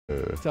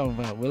Talking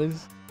about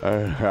Willis.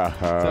 Talking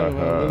about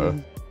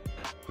Willis.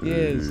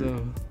 Yeah,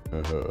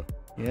 so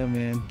yeah,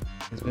 man.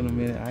 It's been a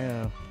minute.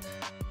 I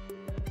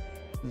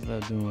just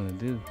love doing what I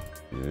do.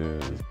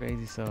 Yeah. It's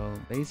crazy. So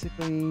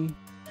basically,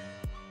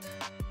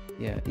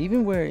 yeah,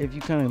 even where if you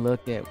kind of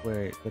look at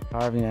where the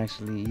carving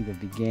actually either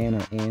began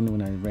or ended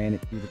when I ran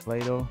it through the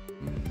Play-Doh,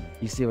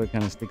 you see where it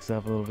kind of sticks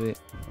up a little bit.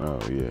 Oh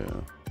yeah.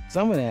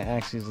 Some of that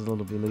actually is a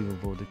little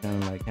believable to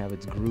kind of like have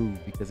its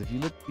groove, because if you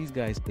look at these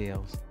guys'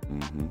 tails,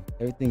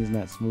 everything is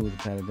not smooth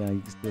patted down.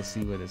 You can still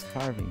see where there's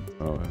carving.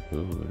 Oh,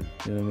 absolutely.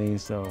 You know what I mean?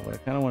 So what I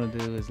kind of want to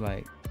do is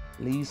like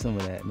leave some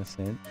of that in a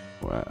sense.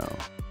 Wow.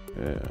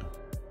 Yeah.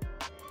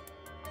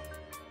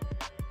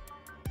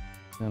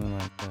 Kind of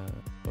like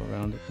go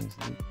around it and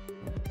see.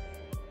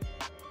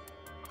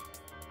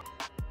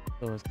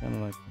 So it's kind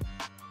of like,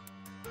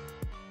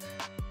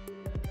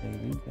 hey,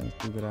 you kind of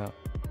smooth it out.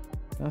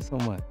 Not so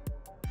much.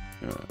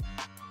 Yeah.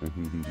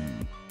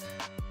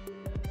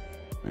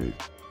 Hey.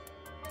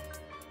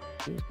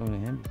 It's coming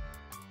in handy.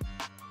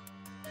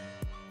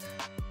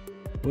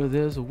 Where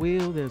there's a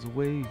will, there's a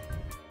way.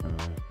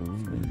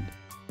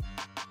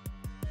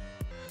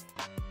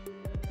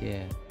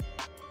 Yeah.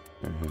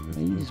 And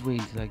you just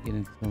wait until I get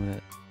into some of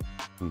that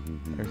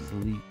Earth's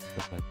Elite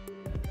stuff like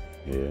that.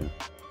 Yeah.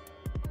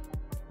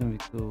 It's gonna be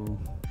cool.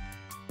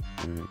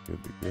 Yeah, it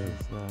could be good.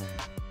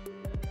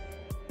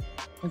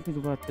 I think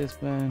about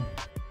this, man.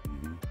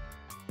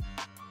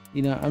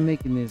 You know, I'm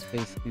making this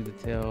basically the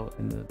tail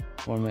in the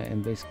format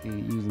and basically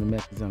using the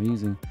methods I'm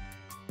using.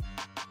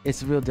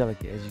 It's real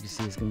delicate, as you can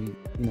see. It's gonna be,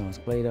 you know, it's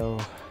Play-Doh,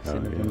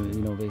 sitting up in,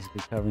 you know,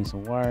 basically covering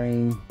some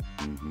wiring,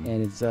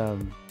 and it's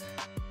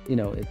you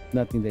know, it's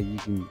nothing that you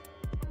can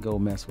go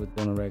mess with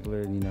on a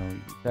regular. You know,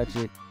 you touch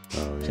it,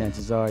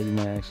 chances are you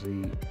might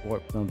actually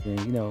warp something.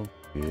 You know,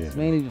 it's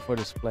mainly for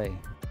display.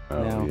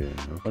 Now,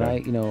 when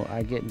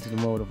I get into the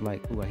mode of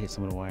like, ooh, I hit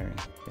some of the wiring.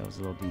 That was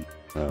a little deep.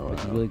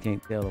 But you really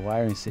can't tell. The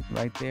wiring sitting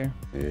right there.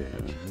 Yeah.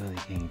 But you really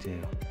can't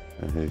tell.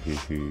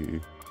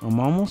 I'm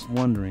almost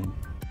wondering,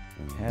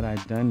 had I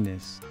done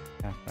this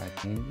after I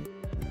painted it?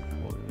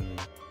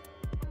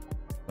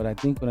 But I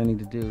think what I need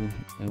to do,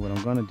 and what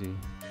I'm going to do,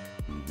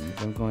 is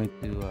I'm going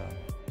to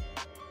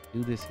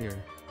do this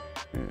here.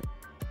 I'm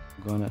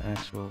going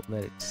to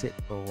let it sit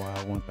for a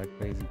while once I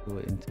crazy glue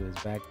it into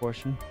its back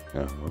portion.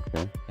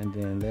 And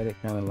then let it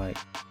kind of like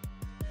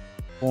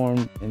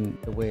form in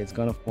the way it's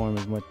going to form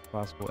as much as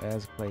possible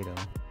as Play-Doh.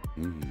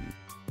 You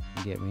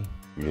get me?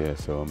 Yeah,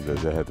 so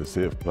does that have to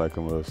sit for like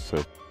a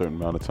certain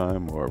amount of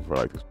time, or for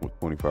like a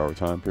 24-hour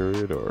time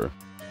period, or?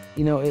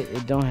 You know,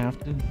 it don't have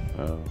to.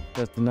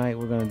 Because tonight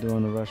we're going to do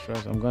on the rush.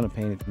 I'm going to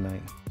paint it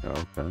tonight.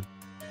 Okay.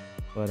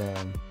 But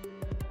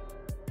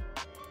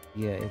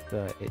yeah,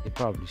 it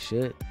probably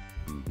should,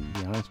 to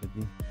be honest with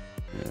you.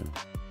 Yeah.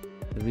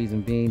 The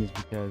reason being is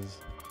because,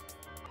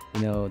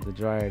 you know, the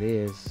drier it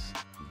is,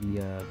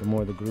 the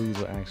more the grooves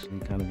will actually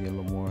kind of be a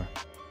little more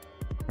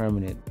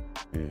permanent.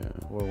 Yeah.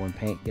 Or when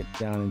paint gets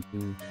down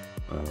into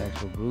the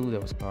actual groove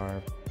that was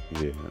carved,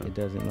 it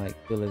doesn't like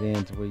fill it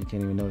in to where you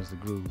can't even notice the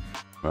groove.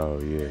 Oh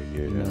yeah.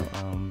 You know,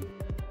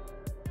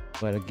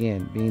 but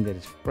again, being that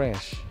it's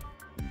fresh,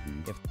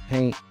 if the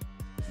paint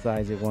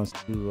decides it wants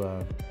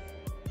to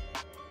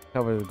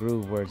cover the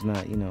groove where it's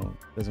not, you know,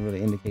 doesn't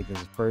really indicate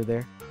there's fur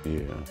there,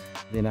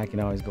 then I can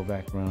always go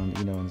back around,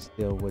 you know, and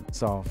still with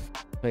soft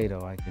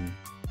Play-Doh I can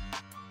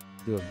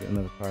do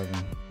another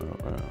carving. Oh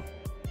wow.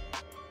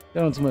 I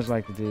don't too much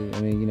like to do.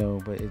 I mean, you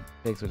know, but it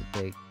takes what it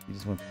takes. You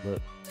just want to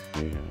look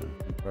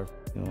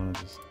perfect. You don't want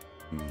to just.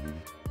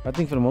 I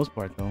think for the most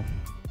part, though,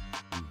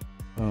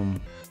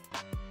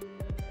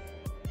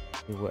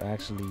 it will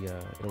actually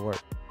it'll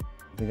work.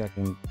 I think I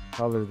can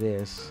color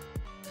this,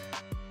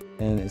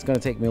 and it's gonna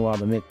take me a while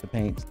to mix the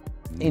paints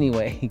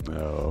anyway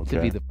to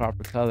be the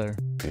proper color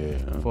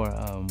for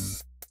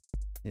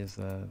this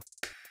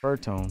fur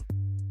tone.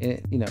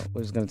 And you know,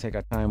 we're just gonna take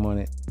our time on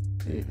it.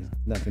 It's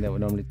nothing that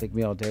would normally take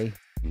me all day.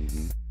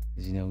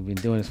 Because you know, we've been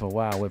doing this for a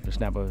while,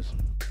 whippersnappers.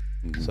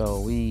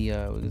 So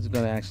we're just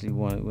gonna actually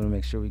want to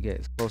make sure we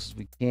get as close as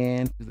we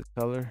can to the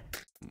color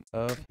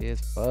of his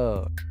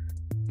fur.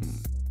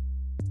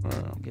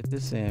 Get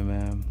this in,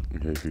 man.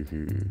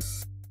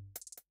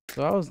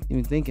 So I was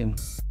even thinking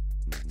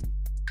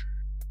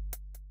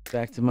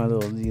back to my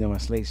little, you know, my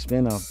slate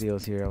spin-off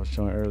deals here I was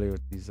showing earlier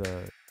with these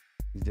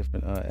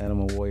different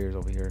animal warriors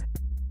over here.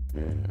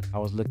 I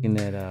was looking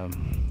at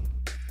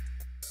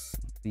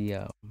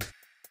the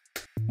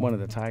one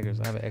of the tigers.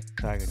 I have an extra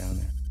tiger down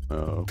there.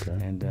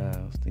 And I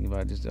was thinking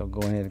about just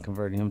going ahead and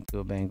converting him to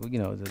a Bengal, you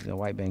know, the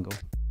white Bengal.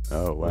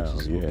 Oh wow,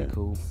 which would be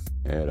cool.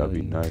 Yeah, that'd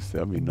be nice.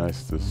 That'd be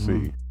nice to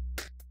see.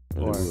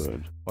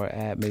 Or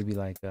add maybe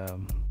like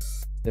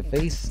the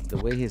face, the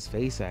way his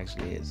face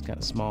actually is kind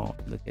of small.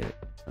 Look at it.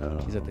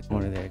 He's at the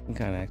corner there. You can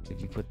kind of actually,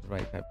 if you put the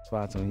right type of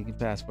spots on, he can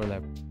pass for a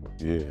leopard.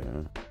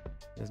 Yeah.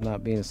 It's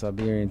not being a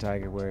Siberian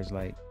tiger where it's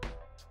like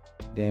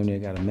damn near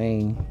got a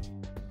mane.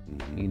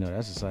 You know,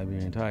 that's a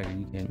Siberian tiger.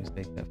 You can't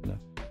mistake that for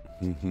nothing.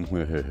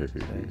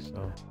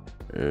 So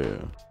Yeah.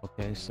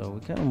 Okay, so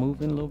we kind of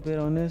moving a little bit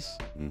on this.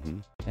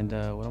 Mm-hmm. And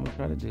what I'm gonna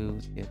try to do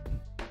is get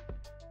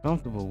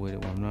comfortable with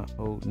it where I'm not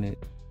holding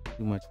it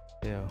too much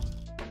tail.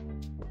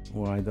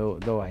 Or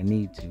though I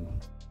need to.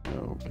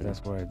 Okay.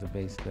 That's where the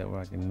base that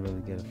where I can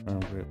really get a firm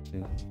grip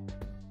to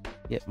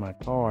get my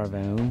carve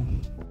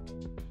on.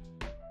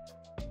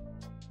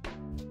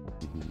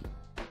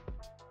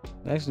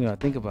 Mm-hmm. Actually, when I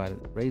think about it,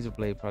 razor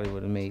blade probably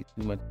would have made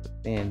too much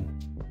thin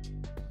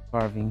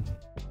carving.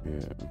 Yeah.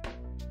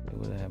 It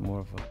would have had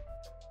more of a,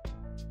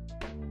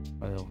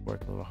 probably it'll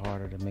work a little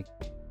harder to make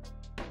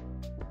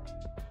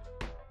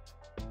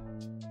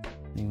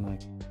thing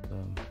like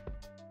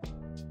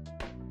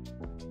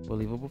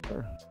believable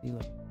fur. See,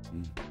 look.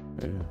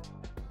 Yeah.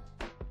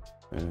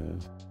 Yeah.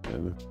 That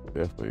looks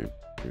definitely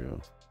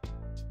real.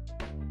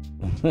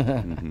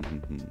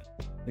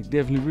 Like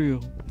definitely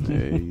real.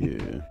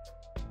 Yeah.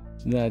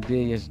 No, I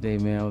did yesterday,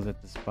 man. I was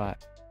at the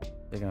spot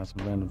checking out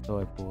some random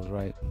toy pools,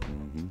 right?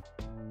 Mm-hmm.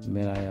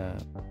 Man, I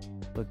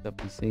looked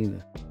up and seen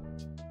the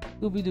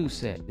Scooby-Doo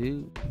set,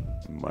 dude.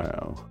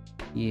 Wow.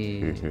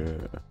 Yeah.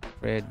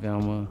 Fred,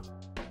 Velma,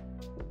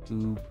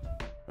 Scoob.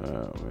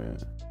 Oh man.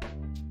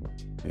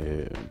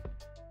 Yeah.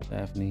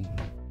 Daphne.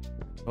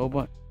 Whole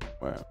bunch.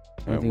 Wow.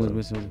 Everything was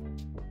missing.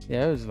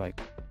 Yeah, it was like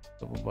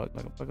a $1, like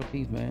 $1 a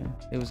piece, man.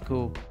 It was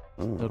cool.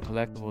 Little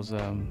collectibles.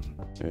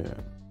 Yeah.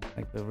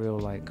 Like the real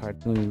like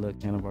cartoony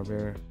look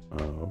Hanna-Barbera.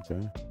 Oh,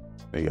 okay.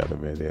 They got the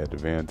van. They had the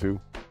van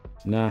too.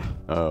 Nah.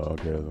 Oh,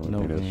 okay. That's the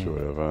only thing that's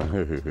short of,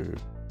 huh?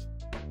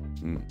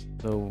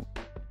 So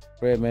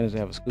Fred managed to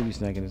have a Scooby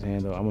snack in his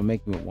hand, though. I'm gonna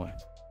make him with one.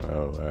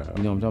 Oh wow.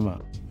 You know what I'm talking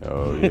about?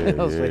 Oh yeah.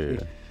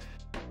 Yeah.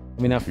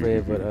 I mean, not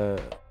Fred, but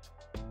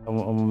I'm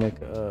gonna make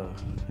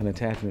an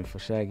attachment for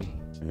Shaggy.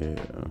 Yeah.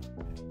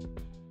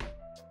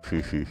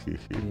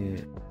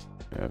 Yeah.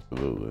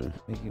 Absolutely.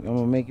 I'm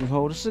gonna make him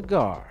hold a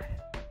cigar.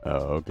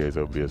 Oh, okay.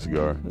 So it'll be a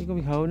cigar. He's gonna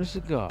be holding a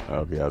cigar.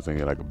 Okay, I was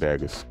thinking like a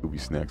bag of Scooby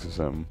snacks or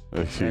something.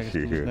 Like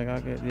I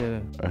get,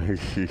 yeah.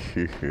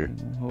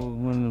 Hold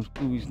one of them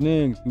Scooby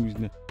snacks.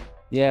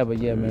 Yeah, but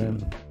yeah,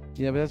 man.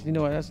 Yeah, but that's, you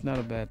know what? That's not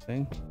a bad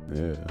thing.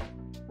 Yeah.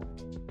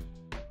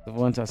 But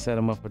once I set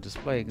them up for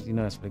display, because you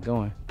know that's where they're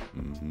going.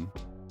 Mm-hmm.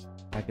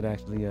 I could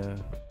actually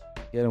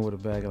get them with a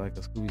bag of like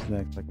a Scooby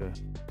snacks, like a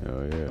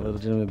little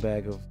gentleman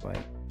bag of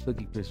like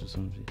Cookie Crisp or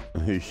some shit.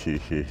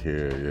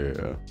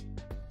 Yeah.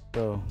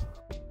 So,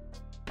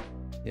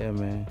 yeah,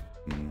 man.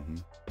 Mm-hmm.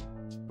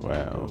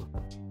 Wow.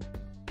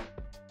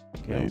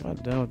 Okay, I'm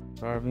about done with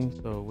the carving,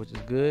 so which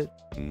is good.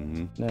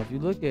 Mm-hmm. Now, if you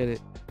look at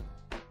it,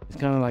 it's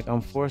kind of like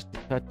I'm forced to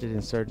touch it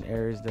in certain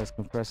areas that's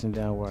compressing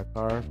down where I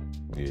carve.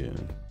 Yeah.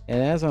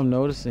 And as I'm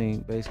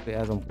noticing, basically,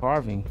 as I'm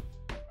carving,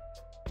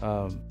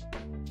 the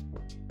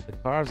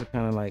carves are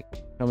kind of like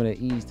coming at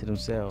ease to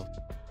themselves.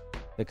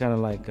 They're kind of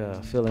like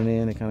filling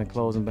in and kind of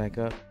closing back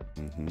up,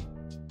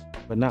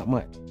 but not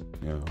much.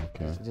 Yeah,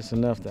 okay. So just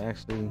enough to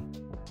actually,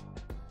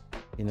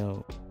 you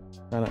know,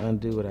 kind of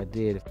undo what I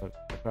did if I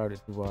carved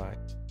it too wide.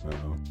 Oh,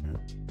 okay.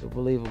 Still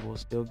believable,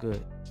 still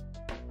good.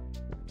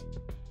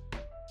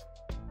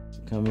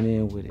 Coming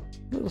in with it.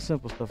 Little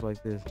simple stuff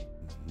like this.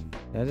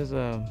 That is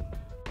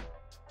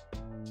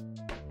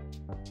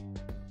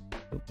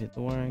hit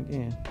the wiring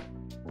again.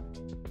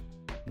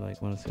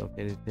 Like when I say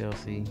okay, the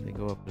TLC, they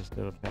go up to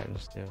still a pattern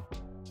still.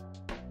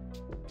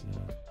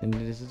 And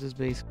this is just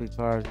basically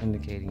cars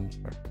indicating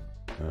work.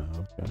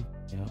 Okay.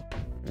 Yeah.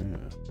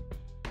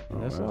 Oh,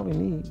 that's all we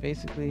need,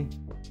 basically.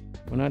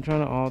 We're not trying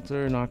to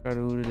alter, knock out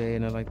Who today,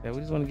 and nothing like that. We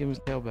just want to give him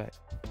his tail back.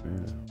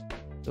 Yeah.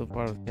 Still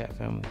part of the cat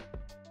family.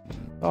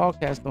 All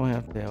cats don't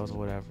have tails or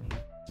whatever.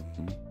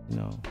 You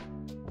know,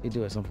 they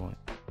do at some point.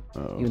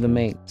 Even the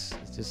mates,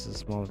 it's just a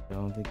smaller tail. I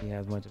don't think he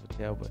has much of a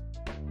tail, but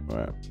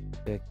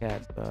the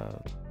cat's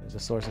the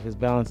source of his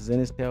balance is in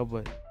his tail,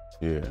 but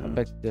I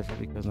beg to differ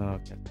because not all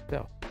cats have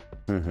tail.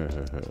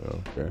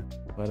 Okay.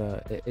 But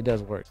it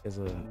does work as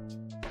a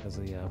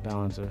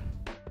balancer,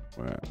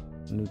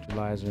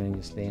 neutralizer in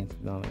your stance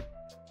and all that.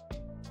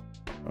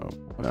 Oh,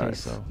 okay,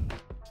 nice. so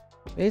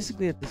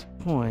basically at this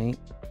point,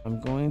 I'm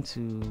going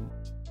to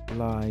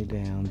lie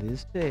down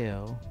this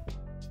tail.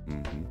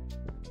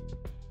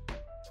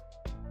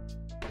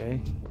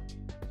 Okay,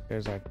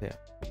 there's our tail.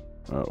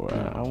 Oh wow.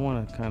 Now, I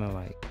want to kind of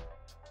like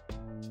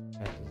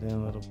patch this in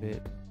a little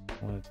bit.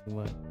 I want it too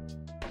much.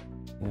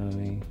 You know what I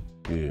mean?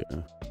 Yeah.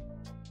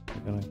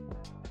 I'm gonna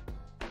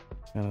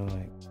kind of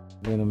like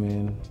bend them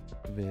in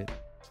a bit.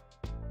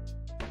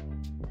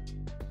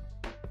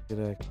 I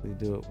could actually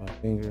do it with my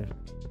fingers.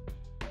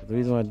 But the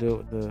reason why I do it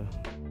with the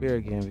spear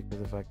again,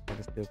 because if I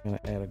can still kind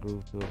of add a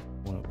groove to it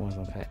once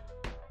I'm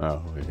packed.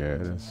 Oh yeah,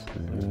 that's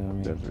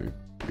definitely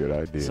a good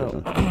idea.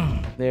 So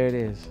there it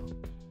is.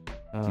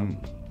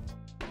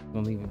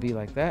 Gonna leave it be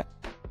like that.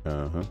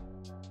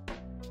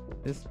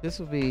 This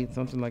would be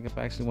something like if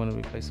I actually want to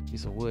replace a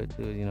piece of wood,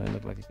 too. You know, it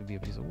looked like it could be a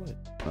piece of wood.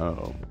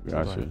 Oh,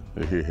 gotcha.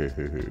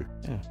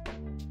 Yeah.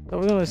 So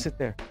we're gonna sit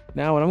there.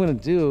 Now what I'm gonna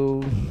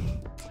do,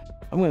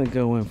 I'm gonna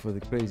go in for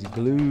the crazy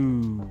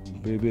glue,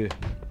 baby.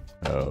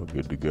 Oh,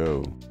 good to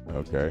go.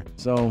 Okay.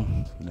 So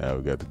now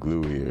we got the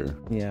glue here.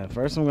 Yeah,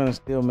 first I'm gonna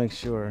still make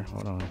sure.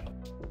 Hold on.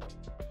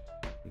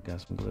 We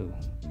got some glue.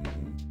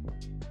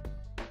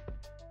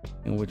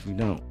 In which we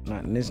don't.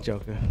 Not in this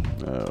joker.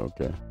 Oh,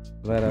 okay.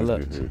 Glad I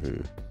looked.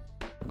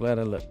 Glad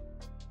I looked.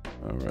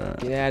 All right.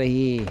 Get out of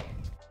here.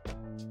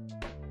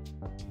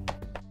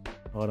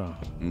 Hold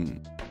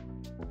on.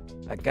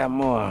 I got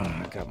more.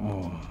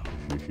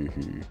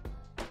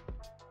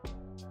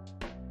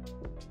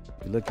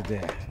 Look at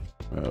that.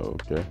 Oh,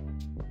 okay.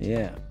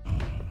 Yeah.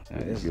 Now,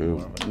 this is Good.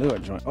 more of a newer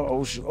joint.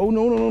 Oh, shoot. Oh,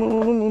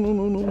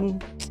 no.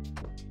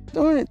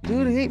 Darn it,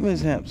 dude. I hate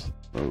mishaps.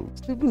 Oh.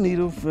 Stupid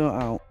needle fell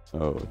out.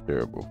 Oh,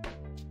 terrible.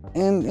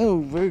 And it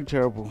was very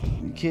terrible.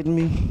 You kidding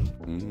me?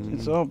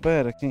 It's all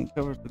bad. I can't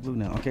cover the glue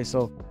now. Okay,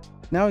 so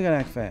now we gotta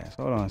act fast.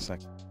 Hold on a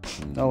second.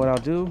 Know what I'll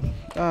do?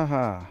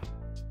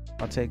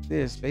 I'll take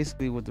this.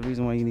 Basically, what the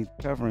reason why you need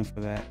covering for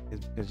that is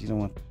because you don't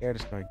want the air to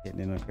start getting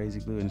in the crazy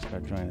glue and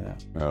start drying it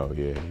out. Oh,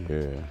 yeah.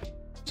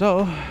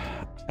 So,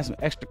 that's some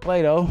extra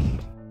Play-Doh.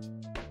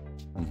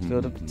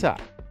 Filled up the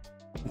top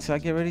until I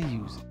get ready to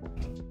use it.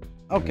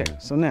 Okay,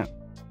 so now,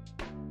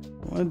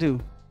 what I want to do,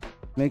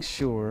 make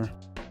sure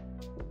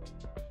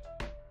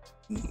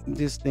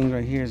this thing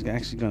right here is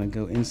actually going to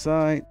go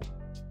inside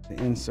the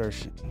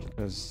insertion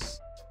because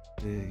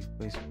the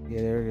place,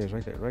 yeah, there it is,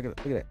 right there. Look at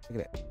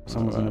that. It's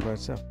almost in there by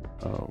itself.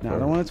 Oh, now, I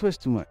don't want to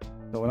twist too much.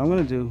 So what I'm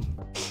going to do,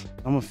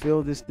 I'm going to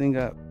fill this thing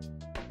up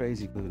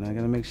crazy glue. Now, I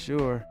got to make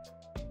sure,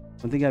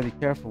 one thing you got to be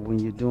careful when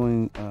you're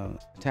doing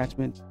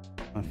attachment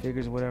on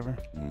figures or whatever.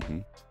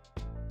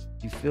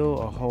 You fill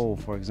a hole,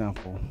 for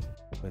example,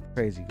 with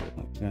crazy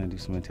glue. You're going to do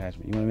some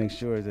attachment. You want to make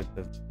sure that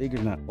the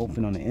figure's not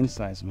open on the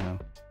inside somehow.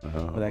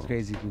 Or that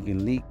crazy glue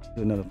can leak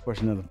to another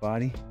portion of the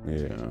body.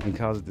 And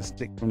cause it to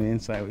stick from the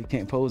inside where you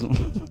can't pose them.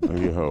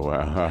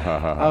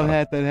 Wow. I've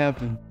had that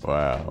happen.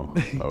 Wow.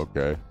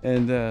 Okay.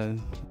 And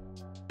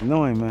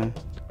annoying, man.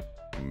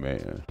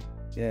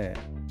 Yeah.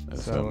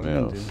 That's so something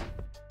else.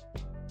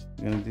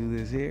 I'm going to do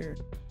this here.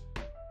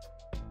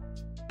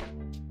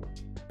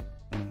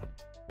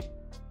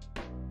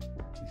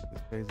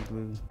 This crazy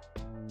glue.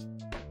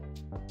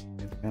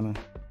 It's kind of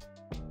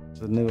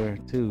a newer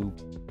tube,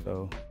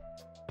 so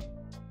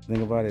the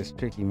thing about it is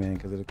tricky, man,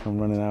 because it'll come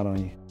running out on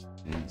you.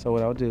 So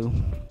what I'll do,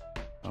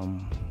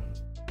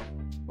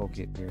 poke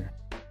it here.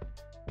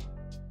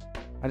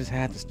 I just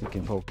had to stick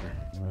in poker.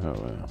 Oh,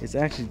 wow. It's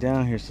actually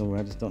down here somewhere.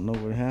 I just don't know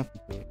what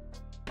happened to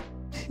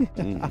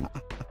it.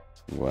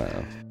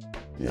 Wow.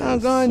 I'm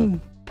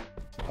gone.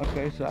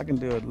 Okay, so I can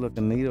do a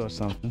looking needle or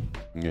something.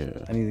 Yeah.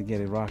 I need to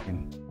get it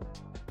rocking.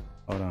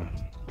 Hold on.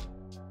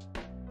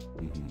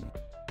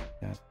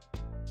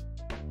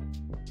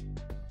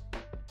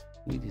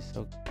 We just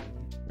so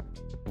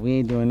we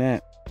ain't doing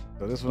that.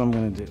 So this is what I'm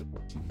gonna do.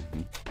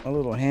 A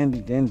little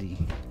handy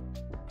dandy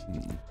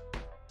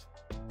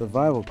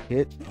survival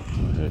kit.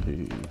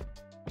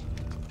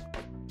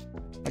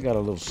 I got a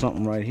little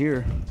something right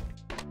here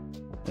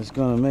that's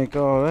gonna make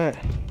all that.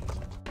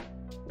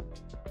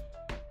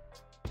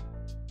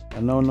 I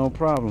know, no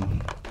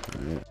problem.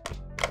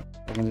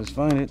 I can just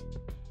find it,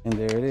 and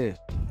there it is.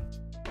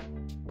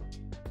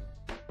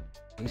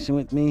 Patient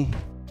with me.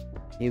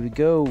 Here we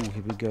go.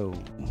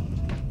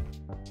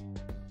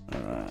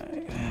 All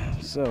right.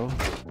 So,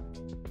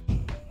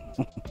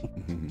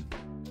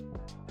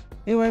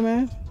 anyway,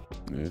 man.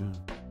 Yeah.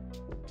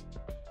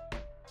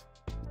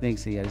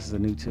 Thanks. See, this is a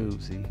new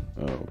tube. See.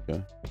 Oh,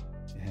 okay.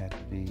 It had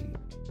to be.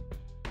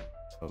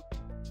 Oh.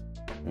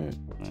 Yeah.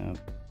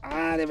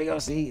 There we go.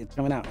 See, it's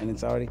coming out, and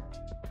it's already.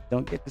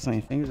 Don't get this on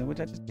your fingers, which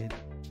I just did.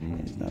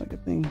 It's not a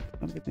good thing.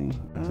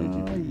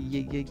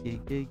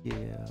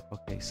 Yeah.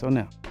 Okay, so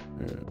now.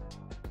 Yeah.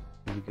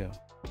 Here we go.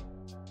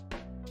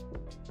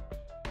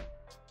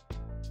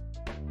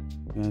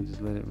 I'm gonna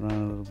just let it run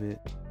a little bit.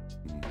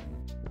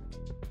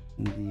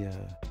 In the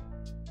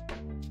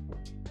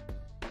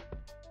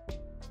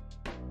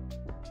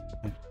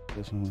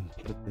this one,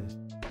 put this.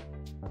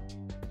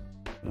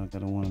 I want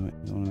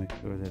to make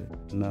sure that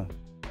it's enough.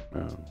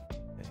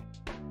 Okay.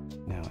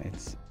 Now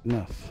it's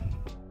enough.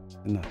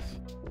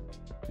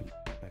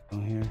 Back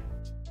on here.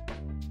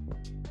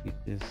 Keep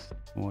this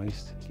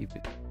moist. Keep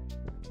it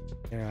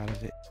air out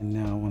of it. And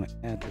now I want to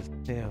add this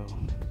tail.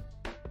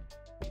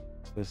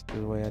 Twist it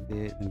the way I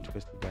did and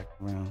twist it back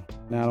around.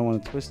 Now I don't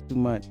want to twist too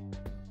much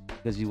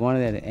because you want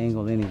it at an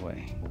angle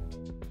anyway.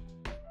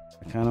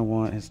 I kind of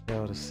want his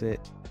tail to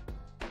sit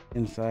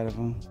inside of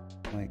him,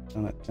 like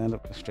on a stand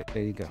up straight.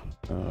 There you go.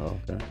 Oh,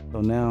 okay.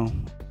 So now,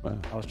 Wow.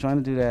 I was trying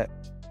to do that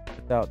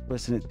without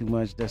twisting it too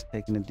much, just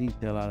taking the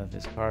detail out of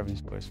his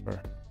carvings for his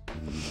fur.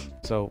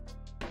 So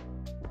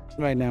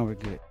right now we're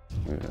good.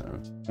 Yeah.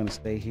 I'm gonna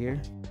stay here.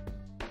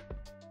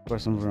 Of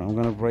course, I'm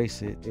gonna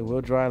brace it. It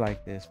will dry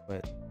like this,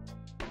 but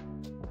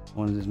I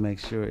want to just make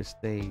sure it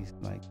stays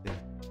like this.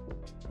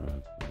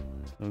 So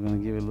we're gonna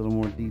give it a little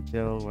more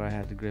detail where I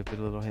had to grip it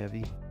a little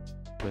heavy,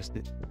 twist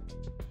it,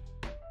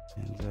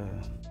 and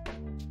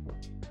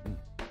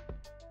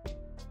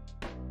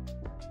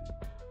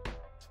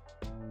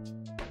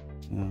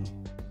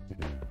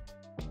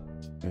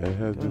Yeah, it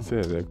has been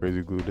said that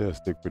crazy glue does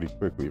stick pretty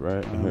quickly,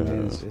 right? Oh,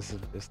 man, it's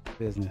the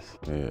business.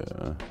 Yeah.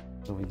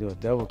 So we do a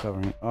double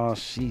covering. Oh,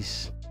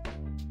 sheesh.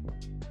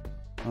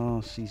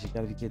 Oh, sheesh. You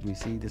gotta be kidding me.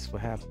 See, this is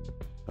what happened.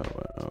 Oh,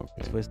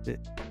 okay. Twist it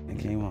and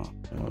came off.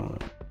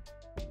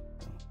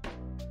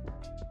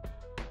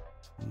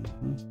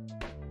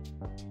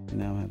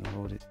 Now I have to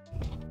hold it.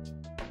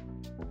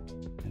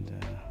 And,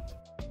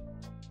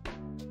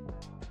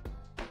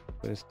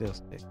 but it still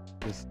sticks.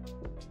 It's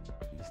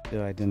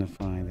still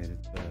identifying that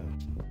it's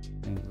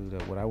been glued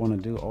up. What I want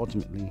to do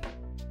ultimately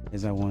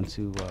is I want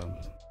to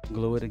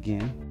glue it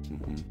again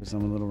because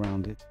I'm a little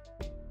rounded.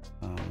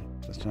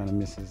 Just trying to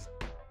miss his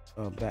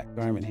back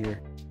garment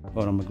here.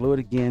 But I'm gonna glue it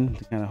again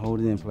to kind of hold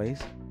it in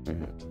place.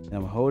 And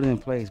I'm gonna hold it in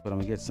place, but I'm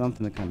gonna get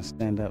something to kind of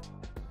stand up,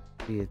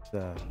 be it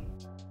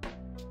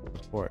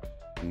support.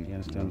 You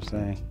understand what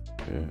I'm saying?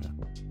 Yeah.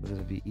 But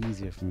it'll be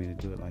easier for me to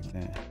do it like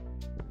that.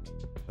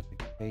 Put the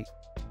tape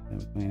in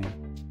between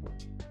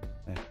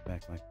it,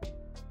 back like that.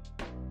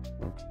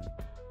 Okay.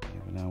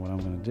 Yeah, but now what I'm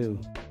gonna do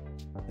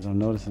is I'm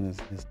noticing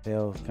his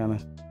tail is kind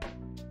of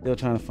still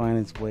trying to find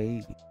its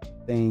way,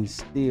 staying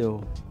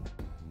still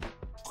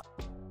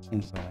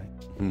inside.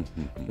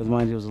 Because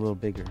mind you, it was a little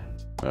bigger.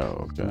 Oh,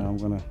 okay. So now I'm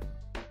gonna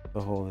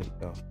hold it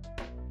go.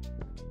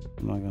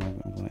 I'm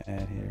gonna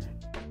add here.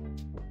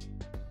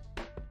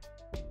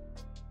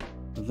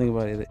 The thing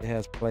about it, it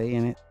has play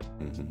in it.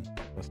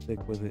 I'll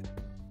stick with it.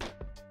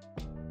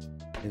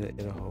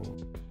 It'll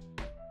hold.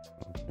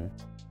 Okay.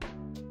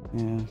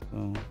 Yeah,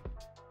 so.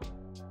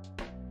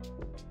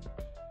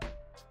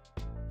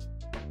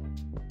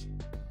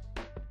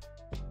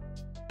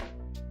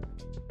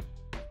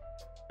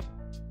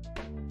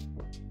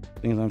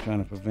 Things I'm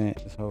trying to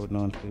prevent is holding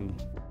on to.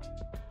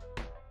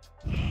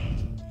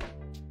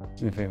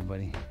 Do me a favor,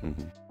 buddy.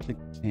 Stick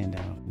the pen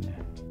down from there.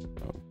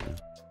 Okay.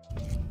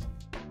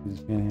 This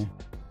pen here?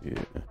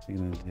 Yeah. Stick it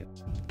in the tip.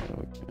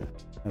 Okay.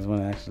 I just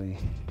want to actually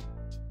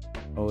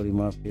hold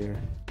him up here.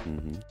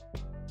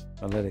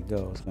 If I let it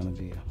go, it's going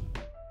to be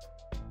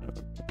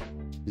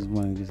just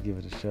want to give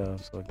it a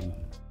shove so I can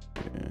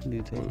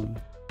do tape on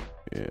it.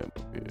 Yeah,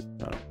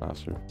 kind of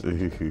posture.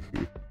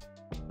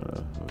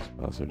 Let's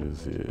posture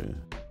this here.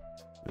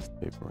 Let's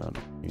tape around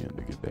the pen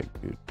to get that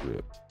good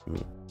grip.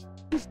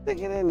 Just stick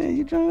it in there.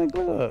 You trying to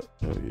glue up.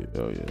 Oh yeah.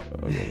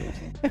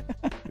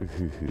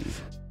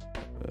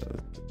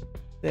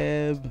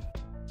 Stab.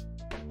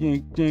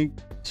 Jink.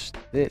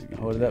 Stick.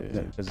 Hold it up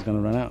because it's going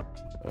to run out.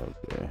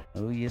 Okay.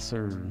 Oh, yes,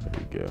 sir. There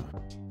you go.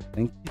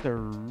 Thank you, sir.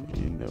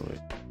 You know it.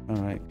 All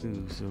right,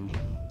 cool. So,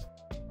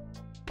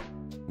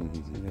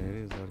 see, there it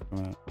is. Already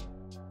coming out.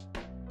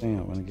 Damn,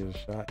 I want to give it a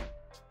shot.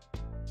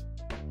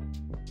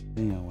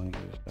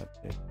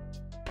 There.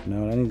 Now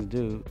what I need to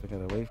do, I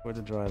gotta wait for it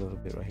to dry a little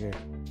bit right here.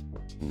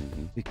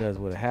 Because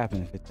what'll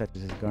happen if it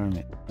touches his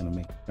garment, it's gonna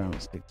make the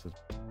garment stick to it.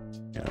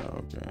 Yeah,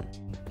 okay.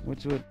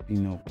 Which would be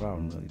no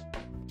problem, really.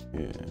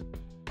 Yeah.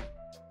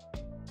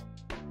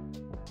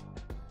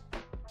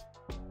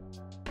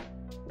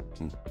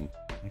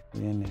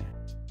 Actually in there.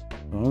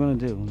 What I'm gonna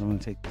do is I'm gonna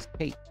take this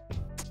tape,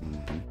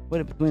 put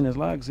it between his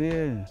legs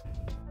here,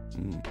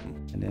 and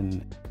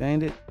then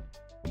band it.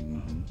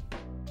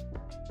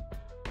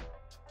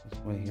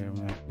 Right here, I'm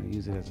gonna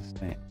use it as a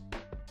stamp.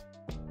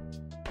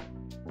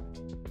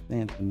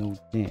 Stamp for no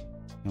dent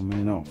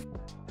coming off.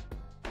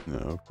 No,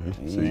 okay.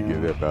 Yeah. So you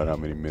give that about how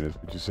many minutes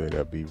would you say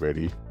that'd be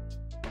ready?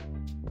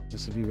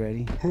 This will be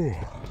ready.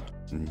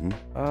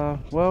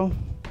 Well,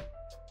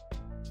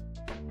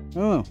 I don't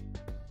know.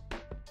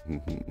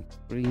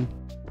 3,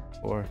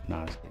 4. No,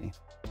 I'm just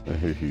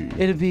kidding.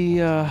 It'll be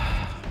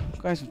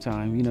quite some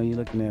time. You know, you're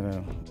looking at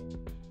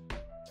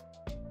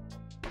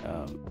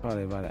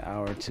probably about an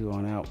hour or two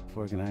on out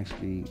before it can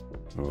actually,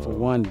 for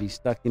one, be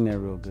stuck in there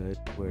real good,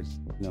 where it's,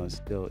 you know, it's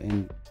still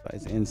in,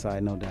 it's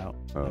inside, no doubt,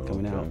 not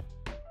coming out. And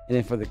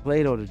then for the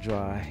clay dough to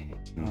dry,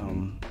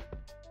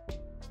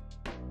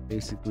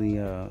 basically,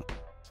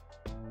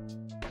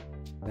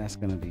 that's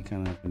gonna be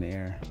kind of up in the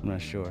air. I'm not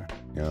sure.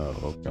 Oh,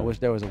 okay. I wish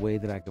there was a way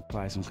that I could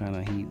apply some kind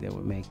of heat that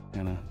would make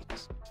kind of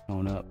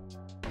tone up,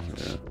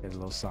 get a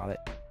little solid.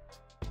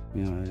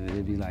 You know,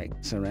 it'd be like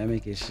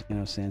ceramic-ish, you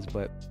know, sense,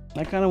 but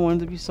I kind of wanted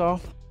to be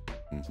soft.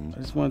 I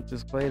just want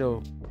this clay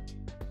dough.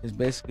 It's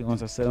basically,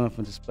 once I set him up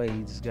for display,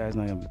 this guy's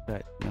not gonna be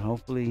cut. Now,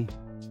 hopefully,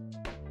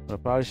 what I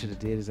probably should have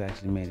did is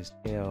actually made his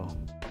tail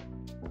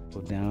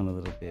go down a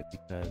little bit,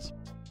 because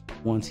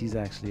once he's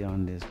actually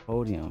on this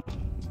podium,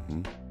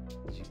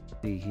 as you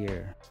can see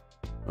here,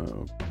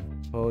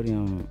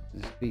 podium,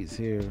 his feet's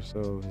here,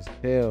 so his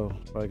tail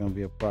is probably gonna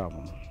be a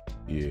problem.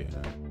 Yeah.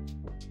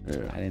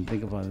 I didn't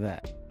think about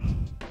that.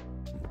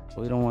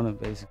 So we don't want to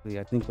basically,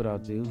 I think what I'll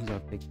do is I'll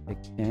take the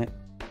tent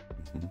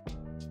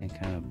and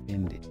kind of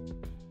bend it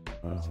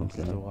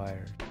into the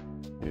wires.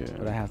 Yeah.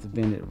 But I have to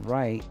bend it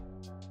right,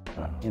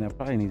 and I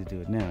probably need to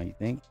do it now, you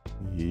think?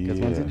 Yeah. Because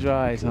once it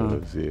dries,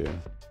 Yeah.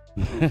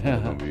 It's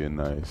gonna be a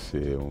nice,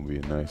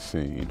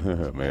 scene.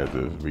 I may have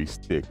to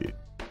re-stick it.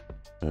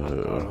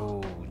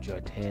 Oh,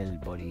 your tail,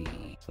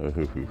 buddy.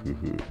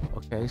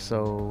 Okay,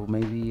 so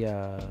maybe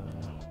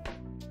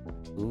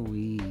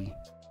ooh-wee.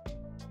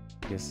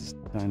 Guess it's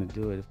time to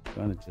do it if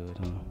we're gonna do it,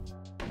 huh?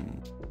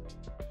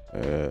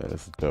 Yeah,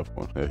 that's a tough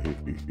one.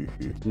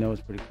 You know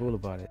what's pretty cool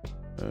about it?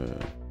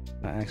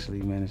 I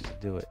actually managed to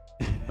do it.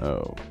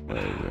 Oh,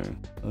 amazing.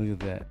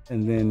 Look at that.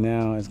 And then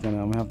now I'm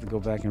gonna have to go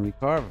back and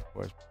recarve, of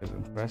course, because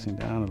I'm pressing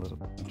down a little.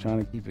 I'm trying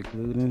to keep it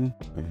glued in.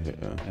 Yeah.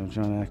 I'm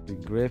trying to actually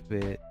grip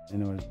it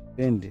in order to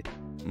bend it.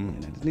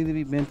 And it just need to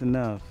be bent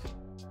enough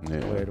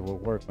where it will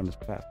work on this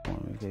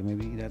platform. Okay,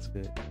 maybe that's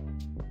good.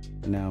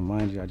 But now,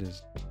 mind you, I do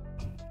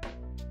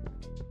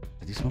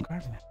some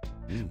carving now.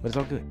 But it's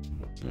all good.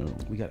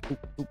 We got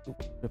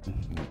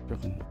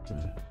dripping.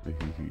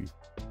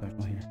 Back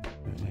on here.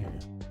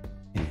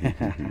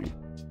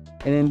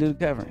 And then do the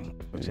covering.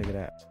 Go check it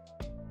out.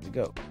 Here we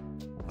go.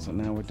 So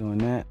now we're doing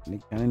that. We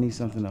kind of need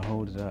something to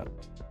hold it up.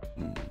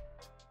 You know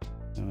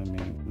what I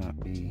mean? Not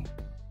be.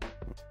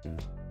 There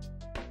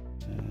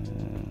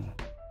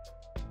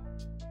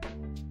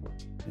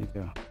you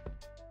go.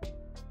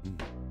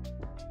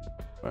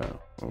 Wow.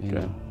 Okay. You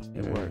know,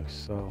 it works.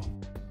 So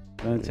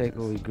we're gonna take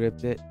what we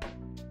gripped it.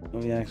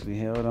 We actually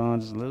held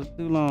on just a little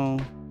too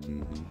long.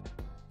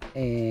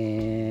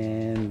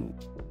 And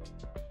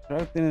try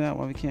to thin it out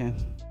while we can.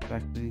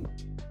 Actually,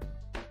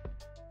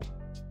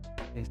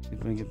 basically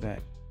bring it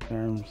back.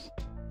 Terms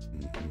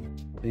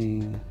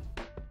being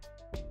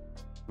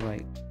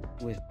right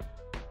width.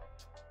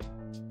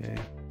 Okay.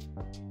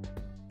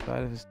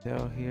 Side of his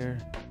tail here.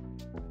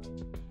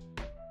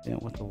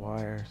 Bent with the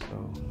wire,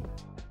 so.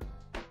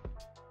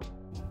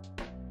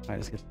 Alright,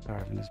 let's get the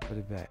carving. Let's put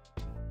it back.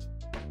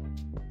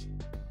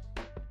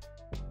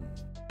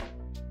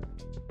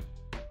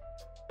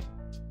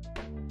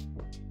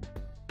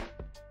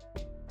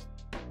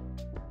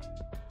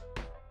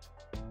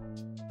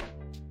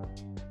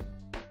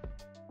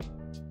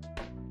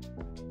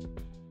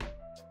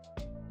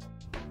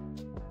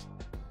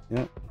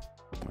 Yep.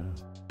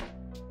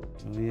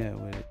 Oh yeah,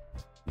 with it.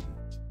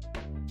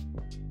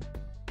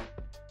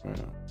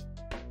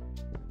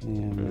 Yeah,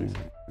 man.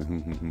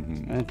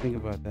 I didn't think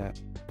about that.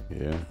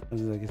 Yeah. It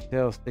was like his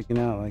tail sticking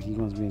out, like he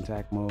wants to be in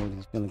attack mode.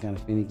 He's feeling kind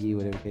of finicky,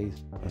 whatever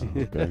case.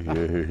 Okay. But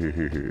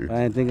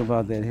I didn't think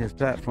about that. His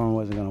platform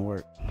wasn't gonna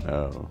work.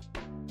 Oh.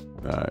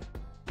 Alright.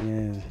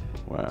 Yeah.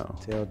 Wow.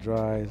 Tail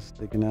dries,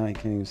 sticking out. He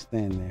can't even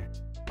stand there.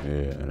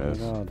 Yeah, that's.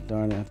 Like, oh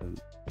darn it! I have to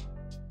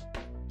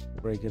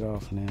break it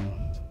off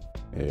now.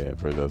 Yeah, at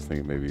first I was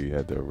thinking maybe you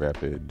had to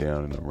wrap it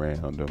down and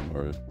around them,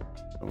 or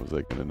almost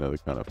like in another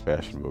kind of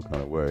fashionable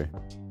kind of way.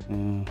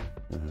 Yeah.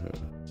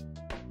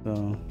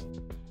 So.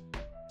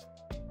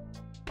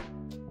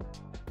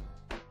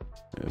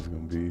 It's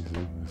gonna be.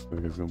 It's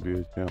like it's gonna be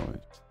a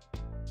challenge.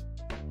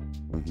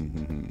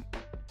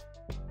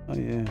 Oh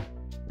yeah,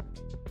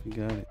 you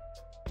got it.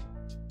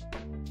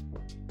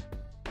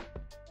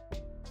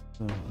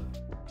 So,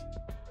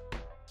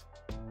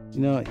 you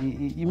know,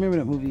 you remember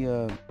that movie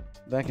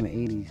back in the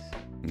 80s?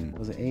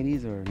 Was it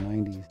 80s or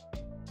 90s?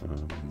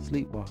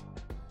 Sleepwalk,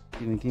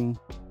 Stephen King.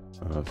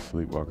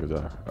 Sleepwalkers.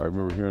 I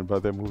remember hearing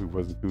about that movie.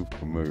 Wasn't too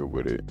familiar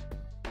with it.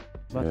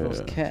 About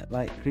those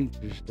cat-like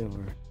creatures that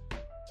were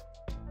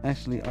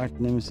actually arch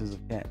nemesis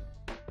of cat.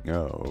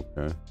 Oh,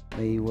 okay.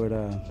 They were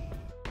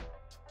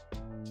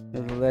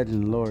there's a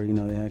legend lore, you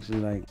know, they actually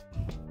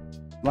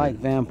like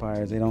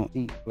vampires, they don't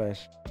eat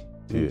flesh,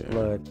 eat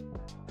blood.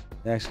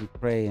 They actually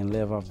prey and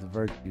live off the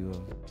virtue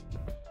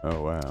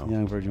of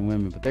young virgin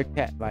women, but they're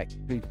cat-like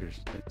creatures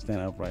that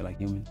stand upright like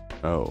humans.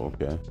 Oh,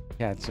 okay.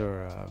 Cats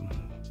are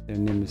their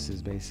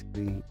nemesis,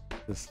 basically.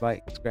 The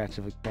slight scratch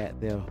of a cat,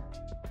 they'll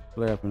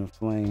flare up in a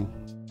flame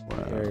in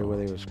the area where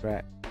they were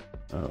scratched.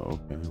 Oh,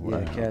 okay. Wow.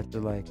 Yeah, cats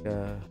are like,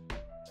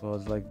 well,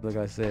 it's like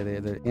I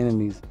said, they're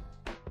enemies,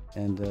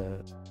 and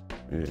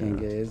can't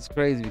get it. It's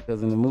crazy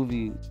because in the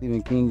movie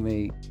Stephen King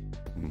made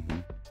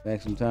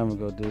back some time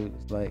ago, dude,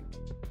 it's like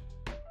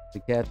the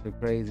cats were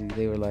crazy.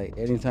 They were like,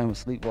 anytime a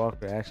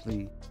sleepwalker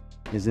actually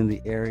is in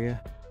the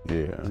area,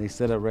 and they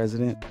set up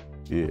resident,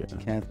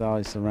 cats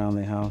always surround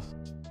their house.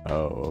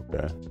 Oh,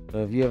 okay. So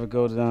if you ever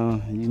go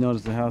down and you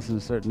notice a house in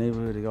a certain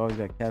neighborhood, they always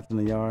got cats in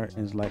the yard,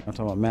 and it's like, I'm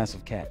talking about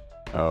massive cats.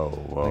 Oh,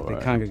 well. Like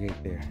they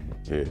congregate there.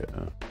 Yeah.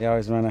 They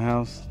always around the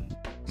house.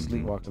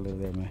 Sleepwalker live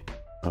there, man.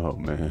 Oh,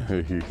 man.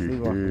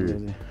 Sleepwalker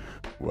live there.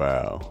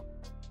 Wow.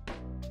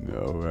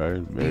 No,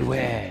 right? Maybe.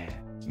 Beware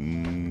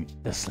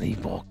the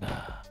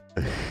sleepwalker.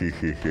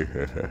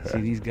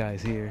 See these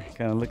guys here,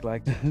 kind of look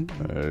like them.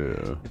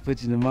 They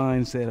put you in the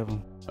mindset of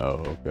them.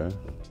 Oh, okay.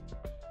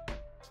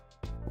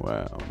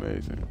 Wow,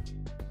 amazing.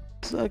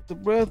 Suck the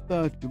breath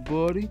out your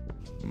body.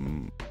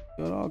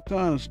 Got all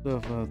kind of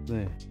stuff out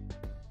there,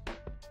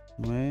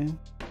 man.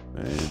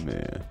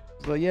 Amen.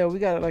 So yeah, we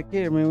got it like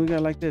here, man. We got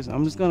it like this.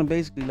 I'm just gonna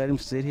basically let him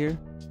sit here,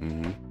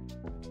 and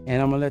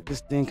I'm gonna let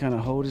this thing kind of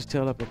hold his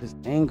tail up at this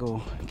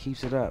angle and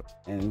keeps it up.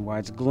 And while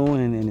it's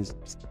gluing and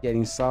it's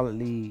getting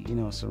solidly, you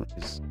know, so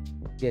it's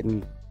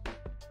getting,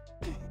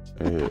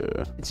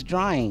 it's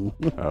drying.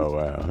 Oh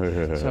wow.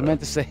 So I meant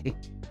to say,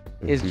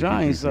 it's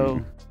drying.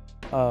 So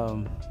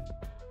I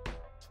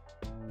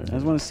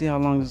just want to see how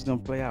long this is gonna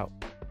play out.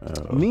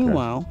 Okay.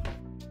 Meanwhile,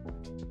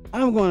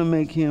 I'm going to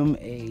make him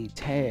a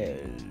tail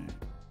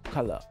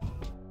color.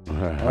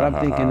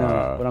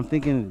 What I'm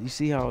thinking, you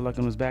see how like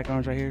on his back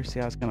arms right here, see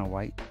how it's kind of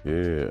white?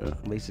 Yeah.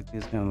 Basically,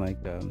 it's kind of like,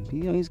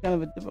 he's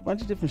kind of a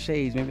bunch of different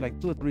shades, maybe like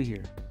 2 or 3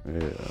 here.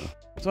 Yeah.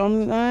 So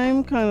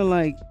I'm kind of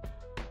like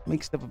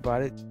mixed up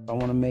about it. I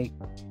want to make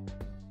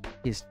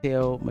his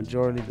tail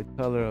majority the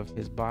color of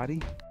his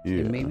body. Yeah.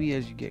 And maybe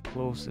as you get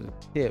close to the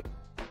tip,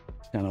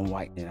 kind of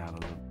whiten it out a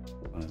little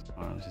on his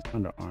arms, his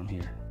underarm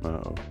here. Oh,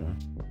 okay.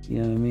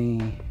 You know what I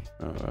mean?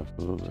 Oh,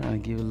 absolutely.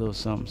 Trying to give it a little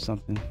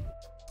something.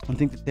 I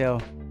think the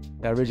tail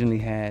that I originally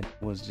had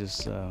was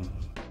just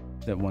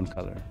that one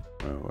color.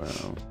 Oh, wow.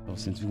 So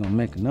since we're gonna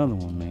make another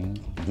one, man,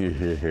 Yeah.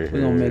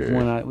 we're gonna make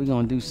one out. We're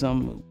gonna do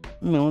something,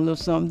 a little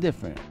something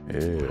different.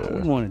 Yeah.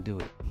 We want to do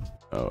it.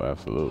 Oh,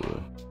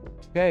 absolutely.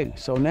 Okay,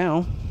 so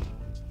now,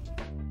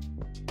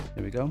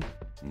 there we go.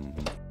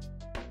 Mm-hmm.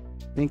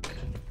 Think.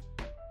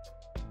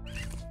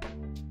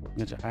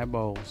 Get your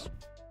eyeballs.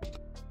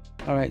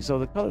 All right, so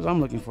the colors I'm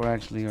looking for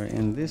actually are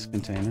in this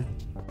container.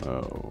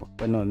 Oh.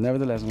 But no,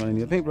 nevertheless, I'm gonna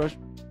need a paintbrush.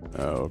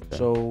 Oh, okay.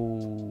 So,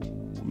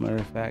 matter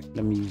of fact,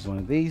 let me use one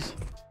of these.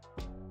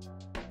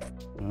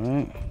 All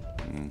right.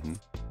 Mm-hmm.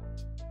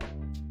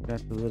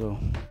 Got the little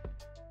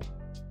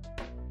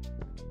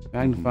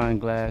magnifying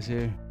glass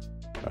here.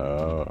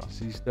 Oh.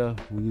 See stuff,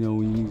 when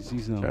you need to see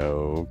something.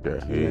 Oh, okay.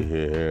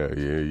 Yeah.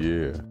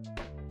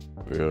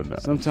 Real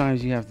nice.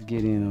 Sometimes you have to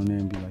get in on there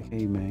and be like,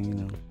 hey,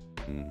 man,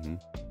 Mm-hmm.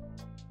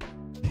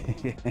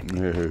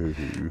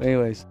 But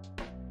anyways,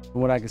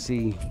 from what I can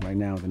see right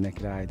now with the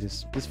naked eye,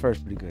 this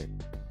first pretty good.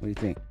 What do you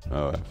think?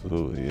 Oh,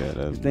 absolutely. Yeah.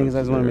 The thing is,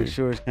 I just want to make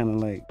sure it's kind of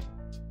like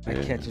I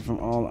Yeah. catch it from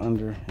all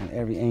under and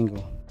every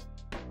angle.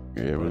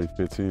 Yeah, it really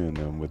fits in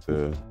with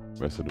the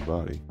rest of the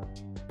body.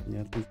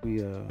 Yeah, I think we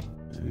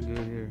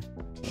good here.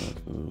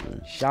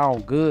 Absolutely. Shaw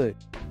good.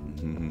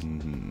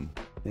 Mm-hmm.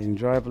 They can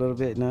dry up a little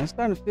bit. Now it's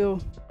starting to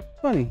feel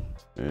funny.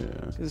 Yeah.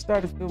 Cause it's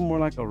starting to feel more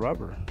like a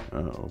rubber. Oh,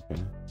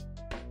 okay.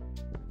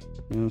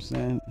 You know what I'm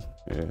saying?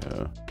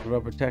 Yeah. The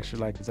rubber texture,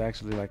 like it's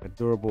actually like a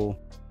durable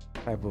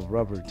type of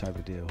rubber type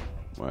of deal.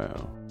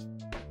 Wow.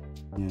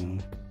 You know.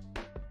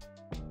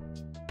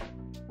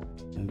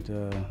 And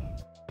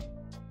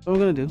what I'm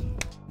gonna do?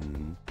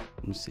 Mm-hmm.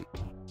 Let me see.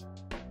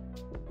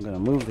 I'm gonna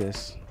move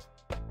this.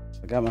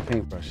 I got my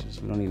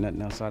paintbrushes. We don't need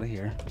nothing else out of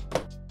here.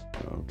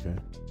 Okay.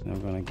 And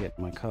I'm gonna get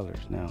my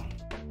colors now.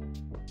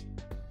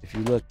 If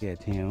you look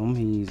at him,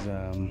 he's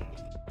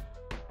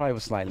probably will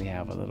slightly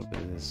have a little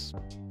bit of this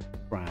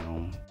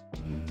brown.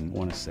 Mm-hmm.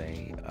 Want to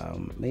say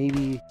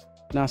maybe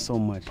not so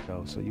much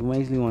though. So you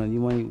mainly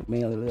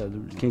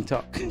can't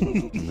talk.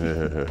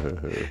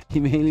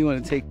 You mainly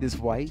want to take this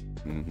white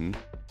Mm-hmm.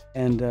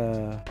 and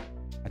I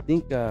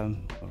think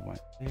white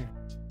here.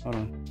 Hold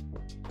on.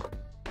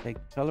 Take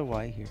color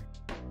white here,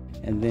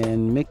 and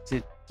then mix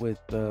it with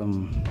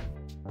little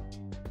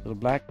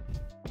black.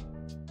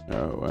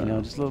 Oh, wow. You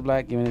know, just a little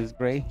black, giving it this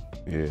gray.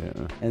 Yeah.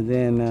 And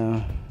then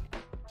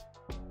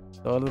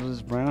throw a little of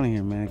this brown in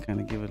here, man. Kind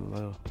of give it a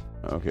little.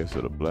 Okay,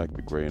 so the black,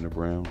 the gray, and the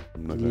brown.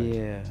 Okay.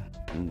 Yeah.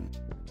 Mm.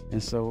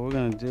 And so what we're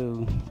gonna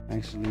do,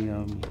 actually,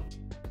 I'll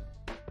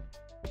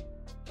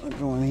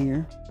go in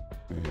here.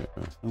 Yeah.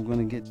 I'm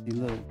gonna get the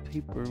little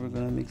paper we're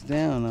gonna mix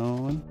down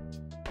on.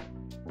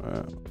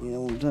 Wow. You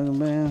know what I'm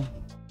talking about?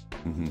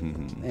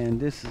 Mm-hmm. And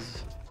this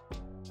is.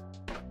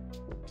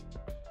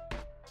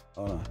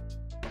 Hold on.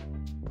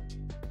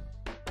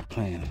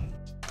 Plan.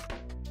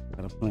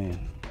 Got a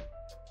plan.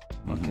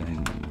 Okay.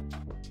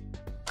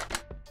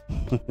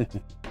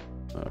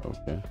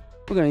 Okay.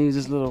 We're gonna use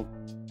this little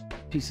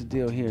piece of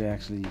deal here to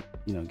actually,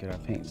 get our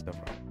paint and stuff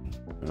right.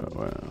 Oh,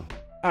 wow.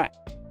 Alright.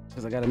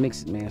 Because I gotta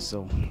mix it, man.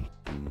 So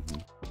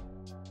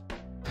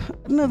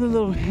Mm-hmm. another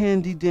little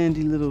handy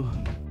dandy little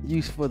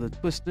use for the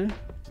twister.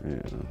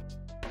 Yeah.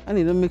 I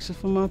need a mixer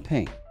for my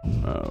paint.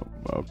 Oh,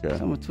 okay. So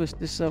I'm gonna twist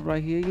this up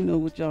right here. You know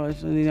what y'all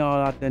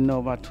out there know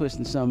about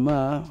twisting something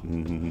up.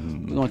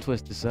 Mm-hmm. We're gonna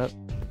twist this up.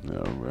 All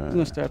right. We're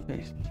gonna start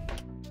pasting.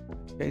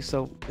 Okay,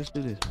 so let's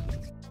do this.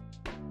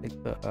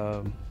 Take the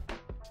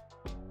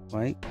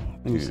white.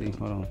 Let me see.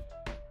 Hold on.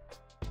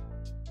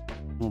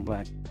 More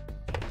black.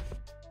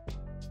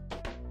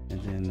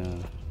 And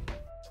then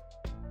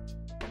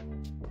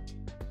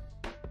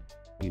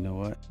you know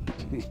what?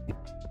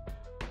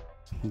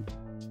 We're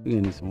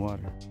gonna need some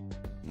water.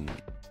 The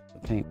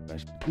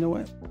paintbrush. But you know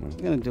what? We're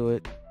gonna do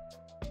it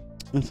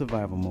in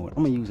survival mode.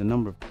 I'm gonna use a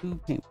number of 2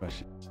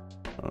 paintbrushes.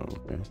 Oh,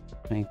 okay.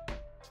 Paint.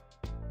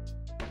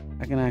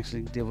 I can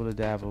actually dibble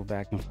dabble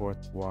back and forth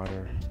with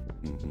water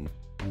Mm-hmm.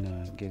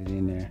 and get it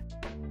in there.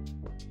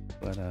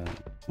 But I'm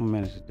gonna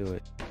manage to do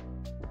it.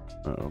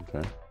 Oh,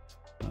 okay.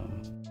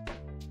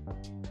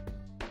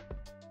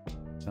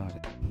 Got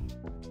it.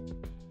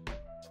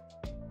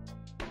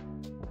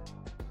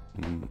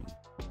 Mm.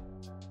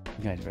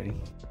 You guys ready?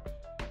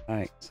 All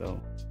right, so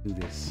do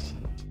this.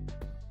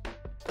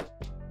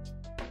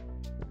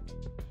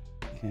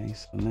 Okay,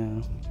 so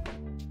now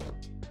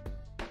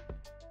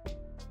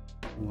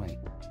white.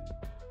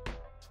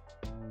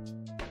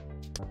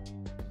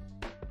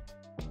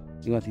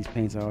 You want these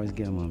paints? I always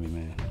get them on me,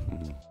 man.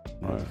 Mm-hmm.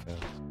 Never Wow.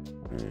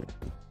 fails. Yeah.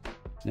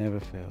 Never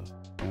fails.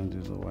 I'm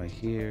gonna do the white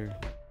here.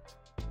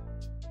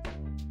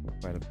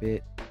 Quite a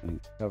bit. And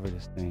cover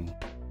this thing.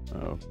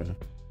 Oh, okay.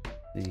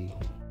 See.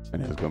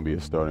 And it's gonna be a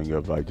starting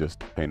of like just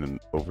painting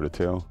over the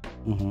tail.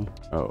 Mm-hmm.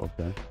 Oh,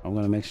 okay. I'm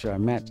gonna make sure I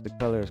match the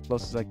color as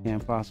close as I can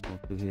possible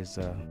to his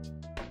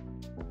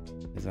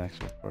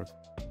actual fur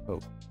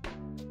coat.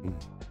 Mm.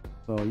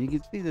 So you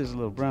can see there's a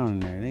little brown in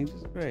there. It ain't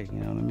just gray, you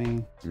know what I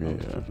mean?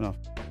 Yeah. Off.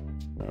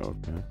 Oh,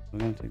 okay. We're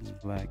gonna take this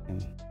black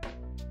and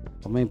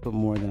I may put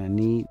more than I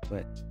need,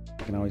 but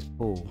I can always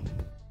pull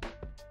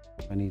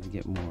if I need to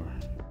get more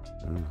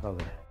color.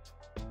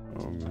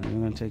 Oh, And man.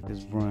 we're gonna take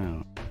this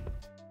brown.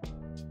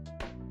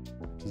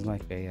 It's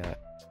like a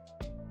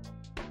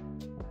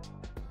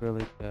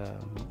acrylic.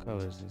 What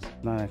color is this?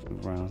 Not actually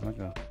brown. It's like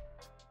a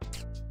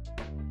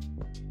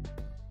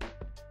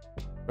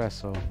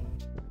espresso.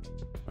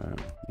 Wow.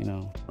 You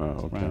know, Oh,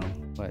 okay.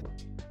 brown, but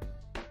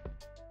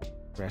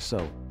espresso.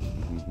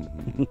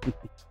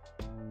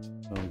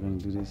 So we're gonna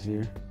do this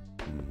here.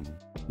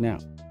 Now,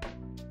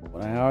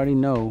 what I already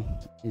know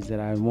is that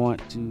I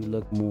want to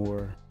look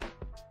more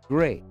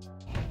gray.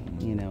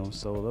 You know,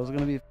 so those are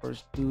gonna be the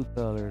first two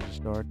colors to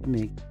start to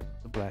mix,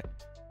 the black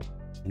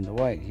and the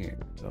white here.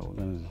 So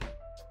we're gonna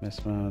mess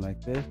around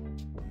like this.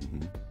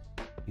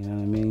 You know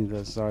what I mean?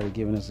 That's already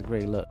giving us a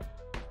great look.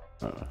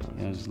 You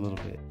know, just a little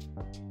bit.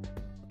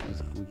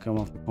 We come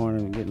off the corner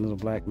and get a little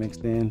black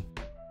mixed in.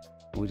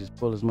 We just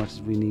pull as much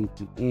as we need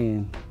to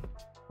in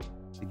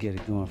to get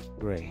it going for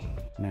gray.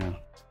 Now,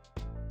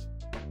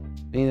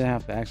 we either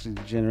have to actually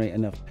generate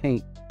enough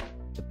paint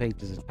to paint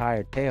this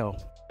entire tail.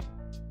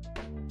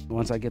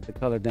 Once I get the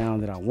color down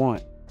that I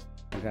want,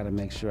 I gotta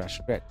make sure I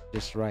stretch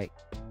just right,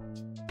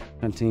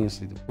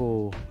 continuously to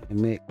pull and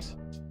mix,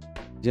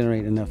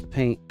 generate enough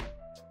paint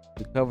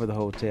to cover the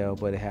whole tail,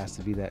 but it has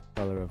to be that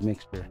color of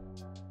mixture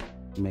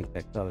to make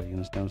that color. You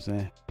understand what I'm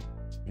saying?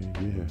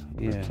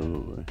 Yeah.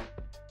 Absolutely.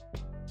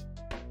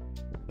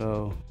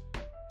 So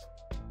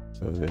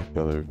that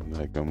color,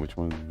 like, which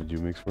one did you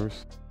mix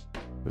first?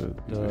 what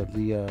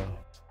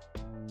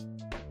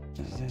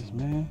is this,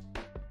 man?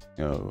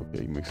 Oh,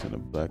 okay. You mixing the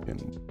black and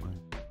white.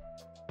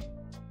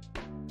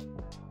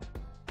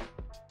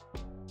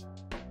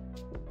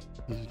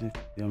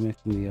 I'm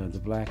mixing the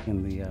black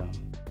and the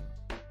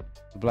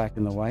black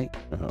and the white.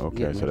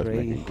 Okay, so that's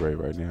making gray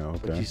right now.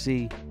 Okay. But you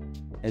see,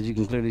 as you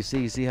can clearly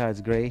see, you see how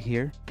it's gray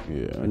here?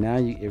 Yeah. But now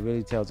it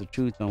really tells the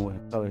truth on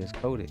what color is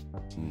coated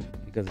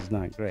because it's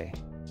not gray.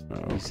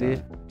 Okay. You see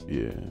it?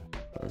 Yeah.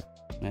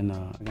 And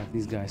I got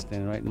these guys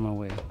standing right in my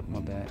way. My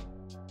bad.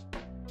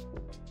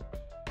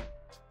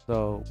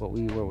 So what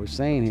we're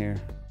saying here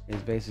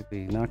is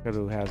basically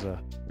Nakaru has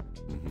a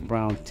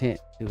brown tint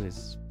to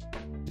his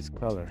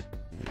color,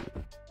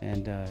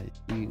 and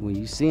when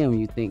you see him,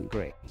 you think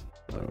gray.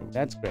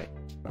 That's gray.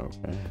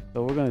 Okay.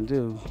 So what we're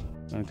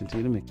gonna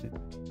continue to mix it,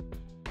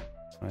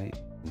 right?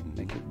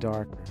 Make it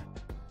darker.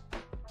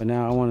 But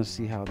now I want to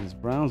see how this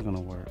brown's gonna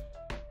work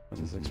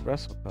with this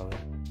espresso color,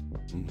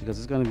 because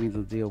it's gonna be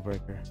the deal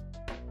breaker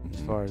as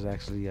far as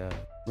actually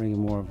bringing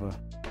more of a,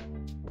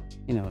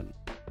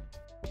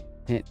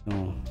 tint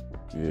on.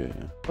 Yeah.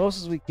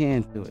 Close as we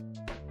can to it.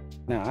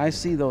 Now I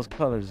see those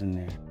colors in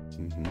there.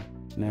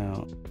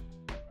 Now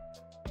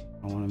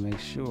I want to make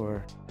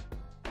sure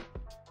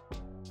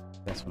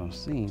that's what I'm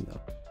seeing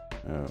though.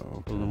 Oh,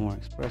 okay. A little more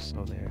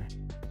espresso there.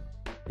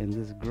 And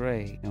this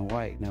gray and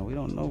white. Now we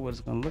don't know what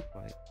it's gonna look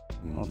like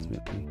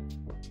ultimately.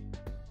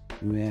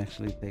 We may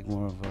actually take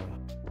more of a.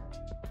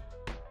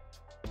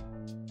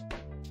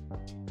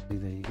 See,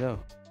 there you go.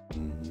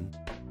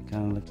 It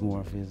kind of looks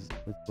more of his,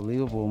 looks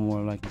believable,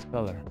 more like his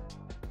color.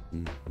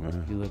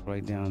 If you look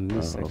right down in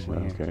this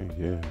section here. Okay,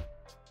 yeah.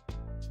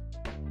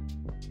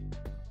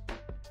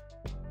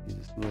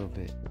 Just a little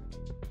bit.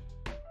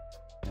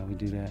 Now we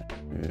do that.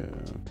 Yeah.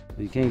 But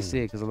you can't see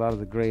it because a lot of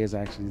the gray is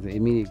actually the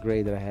immediate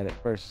gray that I had at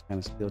first is kind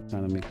of still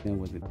trying to mix in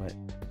with it, but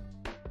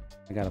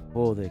I gotta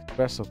pull the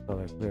espresso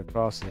color clear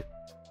across it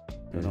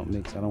so it don't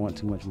mix. I don't want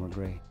too much more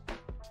gray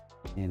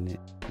in it.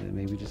 And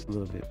maybe just a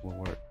little bit will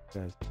work,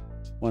 because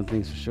one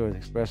thing's for sure, the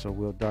espresso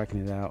will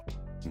darken it out,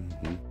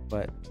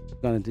 but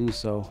gonna do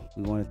so,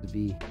 we want it to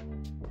be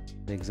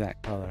the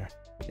exact color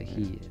that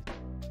he is.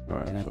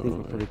 Right, and I think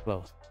we're pretty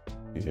close.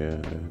 Yeah,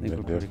 I think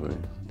we're pretty close.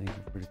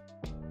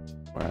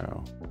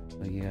 Wow.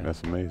 So yeah.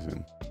 That's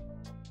amazing.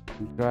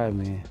 You try it,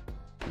 man.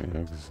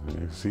 Yeah, I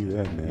can see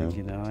that now.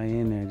 Get the eye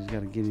in there. Just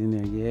gotta get in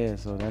there. Yeah.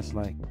 So that's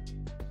like,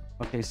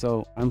 okay.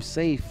 So I'm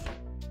safe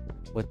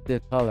with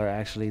the color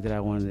actually that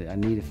I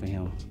needed for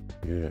him.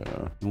 Yeah.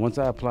 And once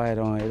I apply it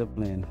on, it'll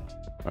blend.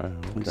 Wow.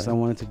 Okay. Just I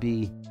want it to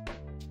be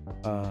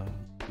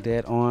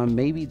dead on,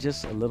 maybe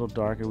just a little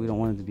darker. We don't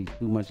want it to be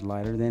too much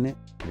lighter than it.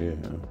 Yeah.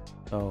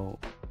 So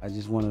I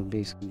just want to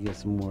basically get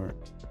some more.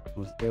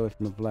 We'll stay away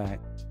from the black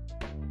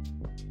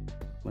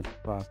as much as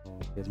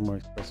possible. Get some more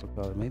espresso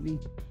color, maybe.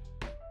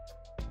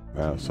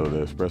 Wow. So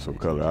the espresso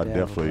color, I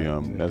definitely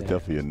that's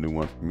definitely a new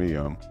one for me.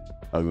 I was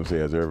gonna say,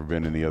 has there ever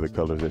been any other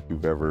colors that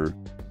you've ever,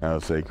 I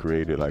would say,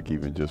 created, like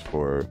even just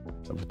for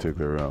a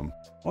particular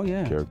Oh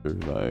yeah.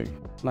 characters?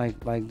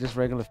 Like just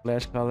regular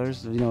flesh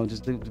colors. You know,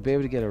 just to be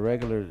able to get a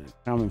regular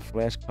common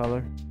flesh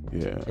color.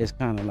 Yeah. It's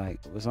kind of like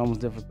it's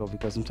almost difficult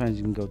because sometimes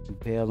you can go too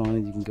pale on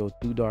it, you can go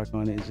too dark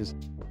on it. It's just.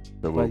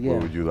 So what yeah,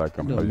 would you like?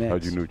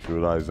 How'd you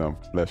neutralize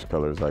flesh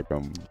colors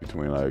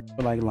between like?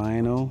 Like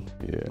Lionel.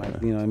 Yeah.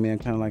 Like, you know what I mean,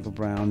 kind of like a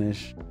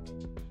brownish,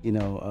 you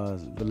know,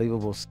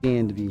 believable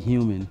skin to be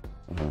human,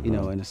 you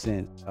know, in a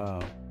sense.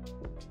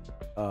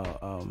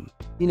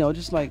 You know,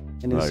 just like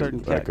in a certain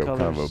cat colors.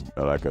 Kind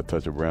of like a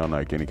touch of brown,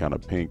 like any kind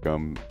of pink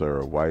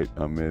or white.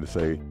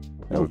 Say.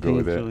 No go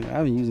with that. Really. I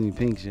haven't used any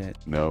pinks yet.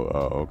 No.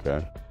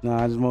 Okay. No,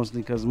 I just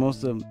mostly because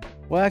most of them.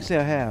 Well, actually,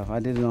 I have. I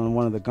did it on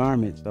one of the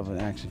garments of an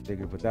action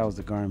figure, but that was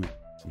the garment.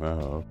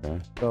 Oh, okay.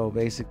 So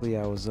basically,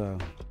 I was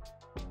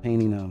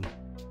painting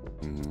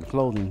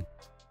clothing.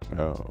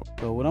 Oh.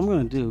 So what I'm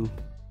gonna do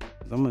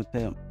is I'm gonna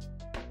attempt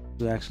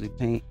to actually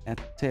paint at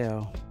the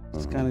tail,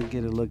 just kind of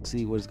get a look,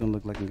 see what it's gonna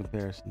look like in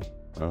comparison.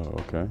 Oh,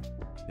 okay.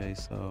 Okay,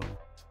 so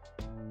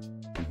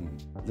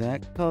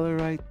that color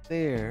right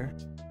there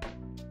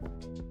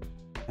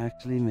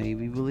actually may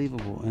be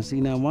believable. And see,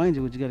 now mind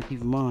you, what you got to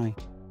keep in mind,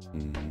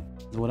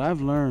 what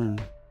I've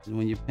learned is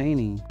when you're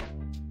painting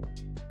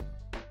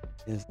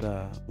is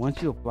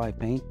once you apply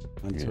paint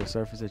onto a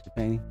surface that you're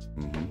painting,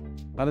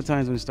 a lot of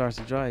times when it starts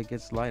to dry, it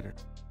gets lighter.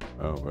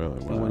 Oh, really?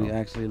 Wow. When it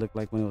actually looked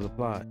like when it was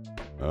applied.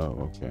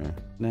 Oh, okay.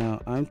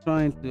 Now, I'm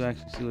trying to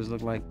actually see what it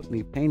looked like with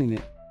me painting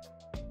it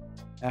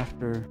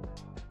after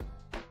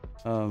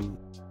I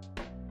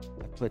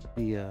put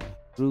the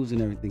grooves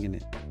and everything in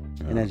it.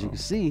 And as you can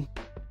see,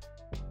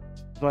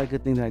 it's probably a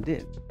good thing that I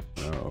did.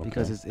 Oh, okay.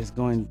 Because it's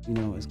going, you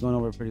know, it's going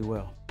over pretty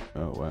well.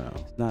 Oh, wow.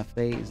 It's not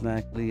fade. It's not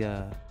actually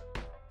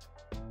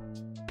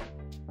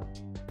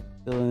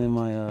filling in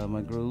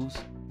my grooves.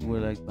 Where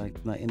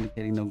like not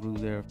indicating no groove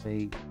there or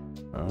fade.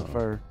 The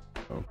fur.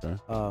 Okay.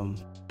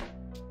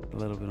 A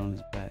little bit on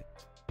his back.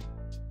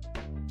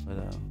 But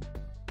yeah.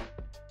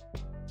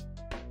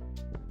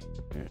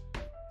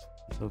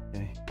 It's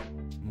okay.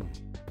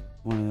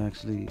 Want to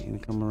actually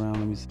come around?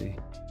 Let me see.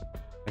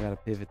 I gotta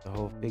pivot the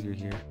whole figure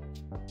here.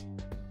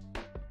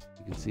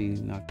 You can see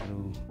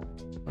Nakaru.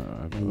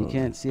 And you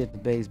can't see at the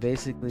base.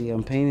 Basically,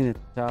 I'm painting at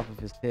the top of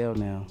his tail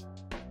now.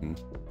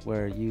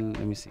 Where let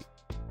me see.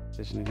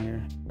 Position it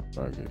here.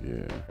 Target,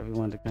 yeah.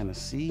 Everyone to kind of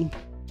see.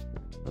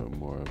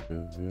 More of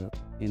his, yeah.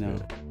 You know.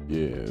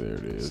 Yeah, there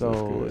it is.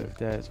 So if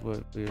that's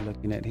what we're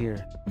looking at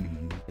here,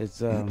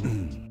 it's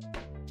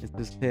it's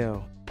this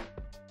tail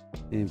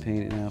being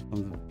painted now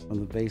from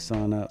the base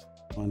on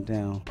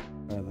down,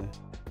 rather.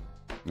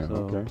 So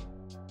okay.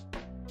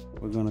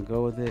 We're gonna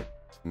go with it.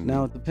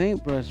 Now with the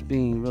paintbrush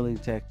being really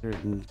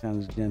textured and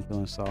kind of gentle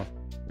and soft,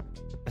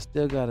 I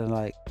still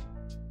gotta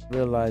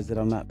realize that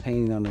I'm not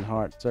painting on a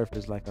hard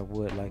surface like I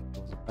would like if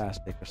it was a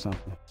plastic or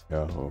something.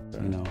 Oh,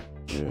 okay. You know.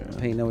 Yeah. I'm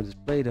painting over this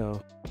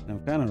Play-Doh, and I'm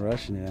kind of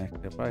rushing it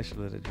actually. I probably should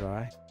let it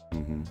dry.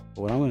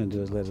 But what I'm gonna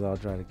do is let it all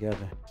dry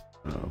together.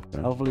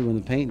 Okay. Hopefully when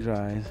the paint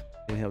dries,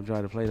 it'll help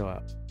dry the Play-Doh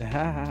out.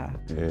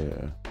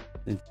 Yeah.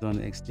 It's on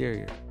the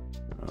exterior.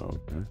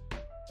 Okay.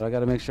 So I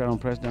gotta make sure I don't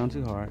press down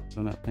too hard. So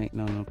I'm not painting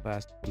on no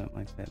plastic, nothing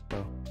like that.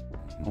 So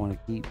I wanna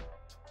keep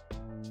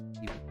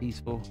it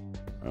peaceful.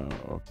 Oh,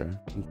 okay.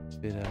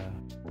 Keep it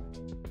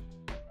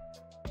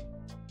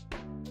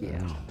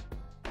yeah.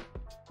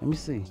 Let me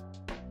see.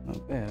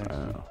 Not bad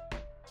actually. Wow.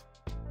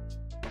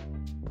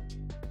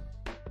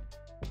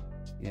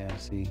 Yeah,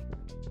 see.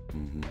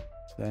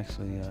 It's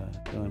actually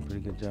doing a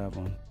pretty good job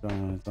on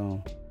drawing on its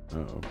own. Oh,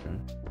 okay.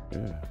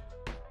 Yeah.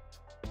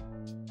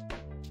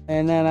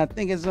 And then I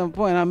think at some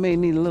point I may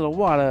need a little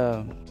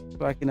water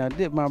so I can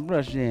dip my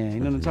brush in. You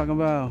know what I'm talking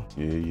about?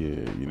 Yeah.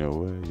 You know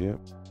what? Yep.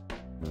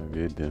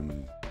 Maybe it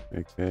didn't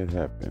make that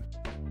happen.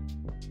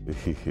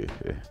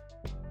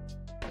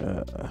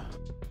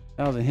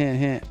 That was a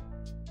hint.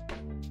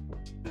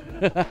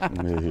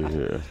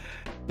 Yeah.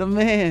 The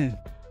man.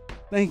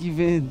 Thank you,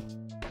 Vin.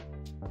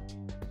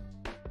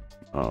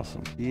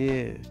 Awesome.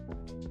 Yeah.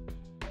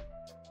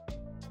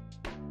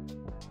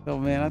 So,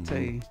 man, I tell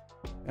you,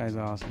 guys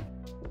are awesome.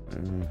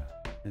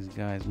 These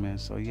guys, man.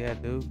 So, yeah,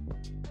 dude.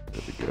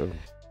 Good to go.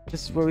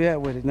 This is where we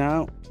at with it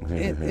now.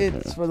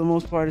 It's for the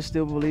most part, it's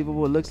still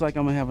believable. It looks like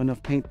I'm gonna have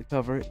enough paint to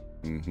cover it,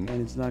 and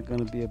it's not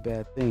gonna be a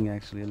bad thing.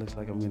 Actually, it looks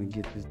like I'm gonna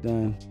get this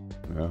done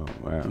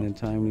in a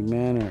timely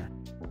manner.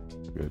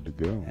 Good to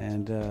go.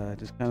 And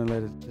just kind of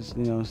let it, just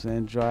you know, what I'm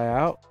saying, dry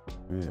out.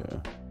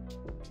 Yeah.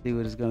 See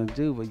what it's gonna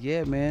do. But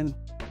yeah, man,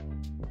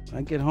 when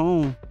I get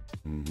home,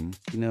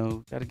 you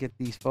know, gotta get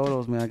these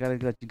photos, man. I gotta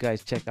let you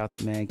guys check out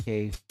the man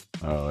cave.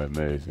 Oh,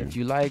 amazing. If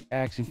you like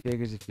action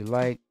figures, if you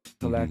like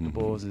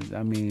collectibles,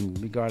 I mean,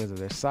 regardless of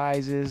their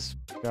sizes,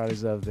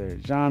 regardless of their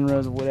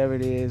genres, or whatever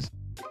it is,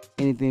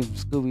 anything from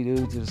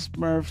Scooby-Doo to the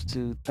Smurfs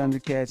to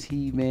Thundercats,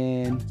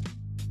 He-Man,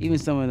 even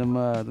some of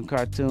them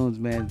cartoons,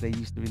 man, they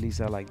used to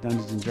release out like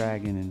Dungeons and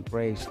Dragons and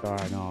Brave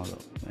Star and all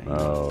those. Man.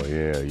 Oh,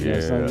 yeah.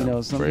 You know,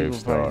 some Brave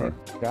people probably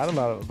forgot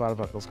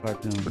about those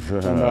cartoons.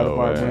 About a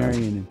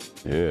Barbarian.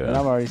 Yeah. And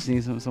I've already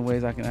seen some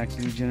ways I can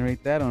actually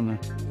generate that on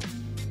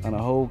on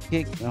a whole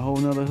kick, a whole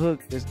nother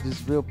hook that's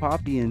just real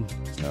poppy and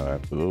Oh,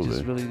 absolutely.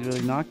 just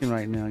really knocking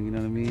right now. You know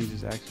what I mean?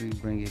 Just actually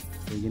bring it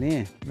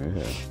in.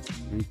 Yeah.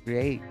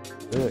 Recreate.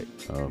 Do it.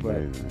 Oh, But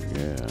amazing.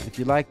 Yeah. if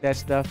you like that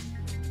stuff,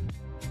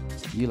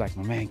 you like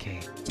my man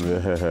cave.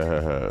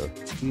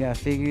 You got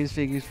figures.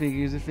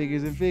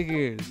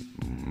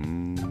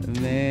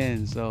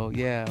 Man, so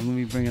yeah, I'm gonna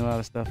be bringing a lot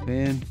of stuff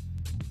in.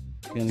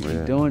 Gonna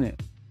keep doing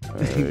it.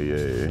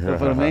 Yeah. But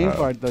for the main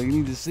part though, you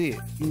need to see it.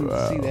 You need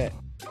to see that.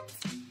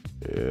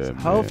 Yeah, So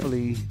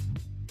hopefully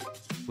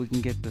we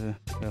can get the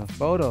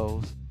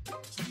photos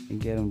and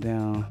get them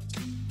down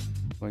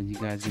where you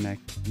guys can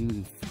actually use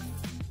them.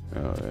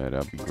 Oh, yeah,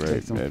 that'd be great.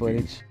 Take some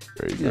footage.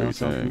 Great, You know, great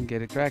something, thing.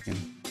 get it cracking.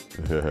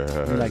 We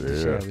like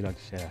to share. We like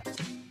to share.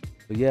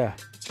 But yeah,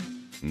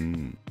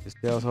 this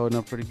tail's holding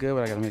up pretty good,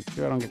 but I gotta make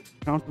sure I don't get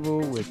comfortable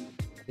with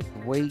its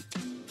weight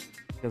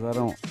because I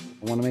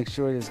want to make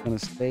sure it's gonna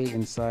stay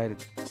inside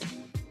its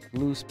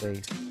glue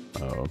space.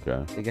 Oh,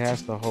 okay. It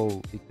has to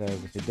hold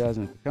because if it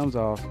doesn't, if it comes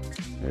off,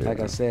 like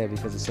I said,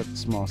 because it's such a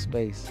small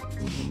space,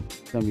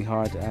 it's gonna be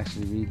hard to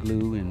actually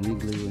re-glue, and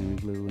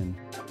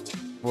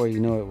before you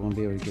know it, won't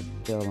be able to get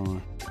the tail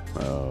on.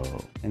 Oh.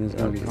 And it's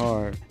gonna be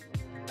hard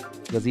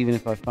because even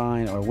if I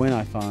find, or when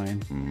I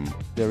find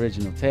the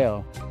original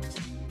tail, I'm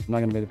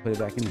not gonna be able to put it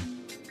back in there.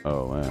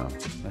 Oh, wow.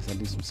 Unless I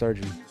do some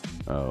surgery.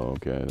 Oh,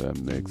 okay. That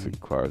makes it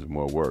requires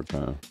more work,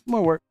 huh?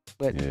 More work,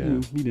 but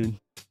you done.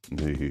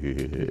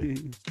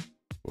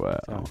 Wow.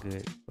 It's all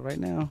good. But right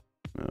now,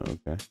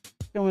 Okay.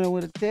 coming up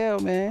with a tail,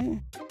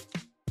 man.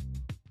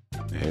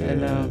 Yeah.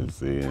 And,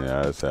 see,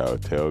 that's how a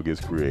tail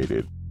gets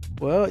created.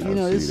 Well, you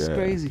know, this is that.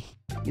 crazy.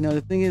 You know,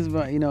 the thing is,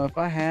 you know, if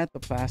I had the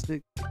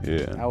plastic,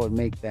 I would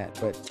make that.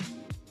 But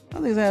I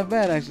don't think it's that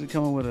bad actually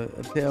coming with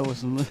a tail with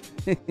some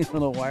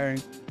little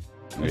wiring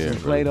and some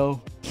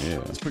Play-Doh. Yeah.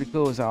 It's pretty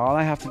cool. So all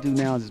I have to do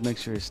now is just make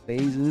sure it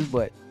stays in his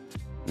butt.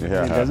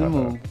 Yeah. And it doesn't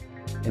move.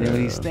 And then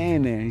when he's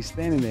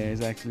standing there,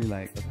 it's actually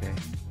like, okay.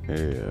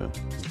 Yeah.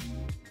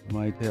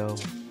 My tail.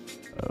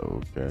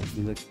 Okay.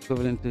 He looks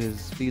equivalent to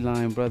his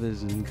feline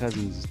brothers and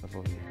cousins and stuff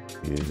over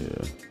here.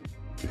 Yeah.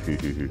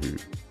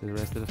 To the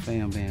rest of the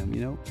fam bam,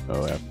 you know?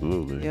 Oh,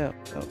 absolutely. Yeah.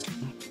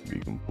 Be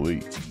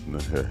complete.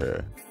 That's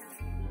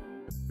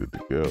good to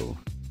go.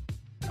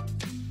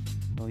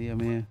 Oh yeah,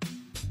 man.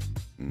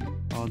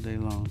 All day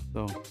long.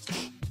 So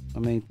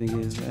my main thing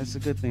is, that's a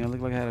good thing. I look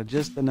like I had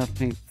just enough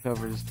paint to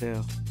cover this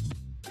tail,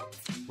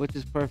 which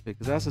is perfect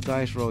because that's a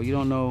dice roll. You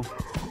don't know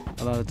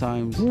a lot of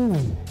times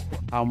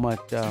how much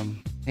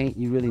paint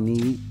you really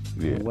need.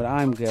 Yeah. What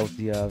I'm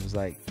guilty of is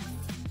like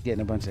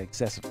getting a bunch of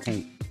excessive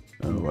paint.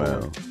 Oh,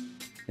 wow.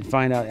 And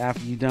find out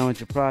after you're done with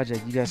your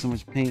project, you got so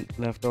much paint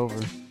left over.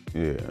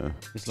 Yeah.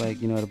 It's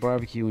like, you know, at a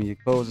barbecue when your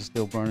clothes are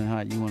still burning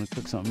hot, you want to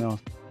cook something else.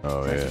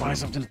 Oh, Like, yeah. find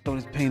something to throw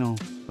this paint on.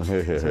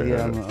 So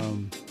yeah,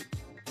 I'm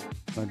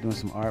start doing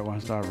some art when I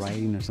start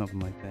writing or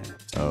something like that.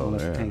 Don't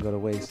let the paint go to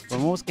waste. But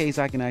in most cases,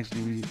 I can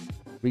actually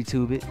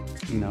retube it,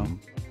 you know.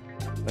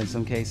 But in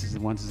some cases,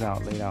 once it's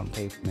out, laid out in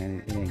paper,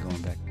 man, it ain't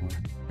going back anywhere.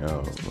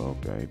 Oh,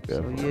 okay,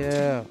 definitely. So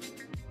yeah.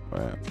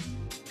 Wow.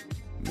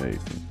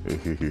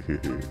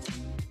 Amazing.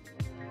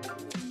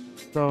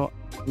 So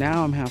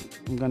now I'm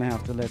gonna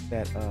have to let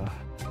that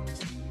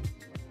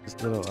this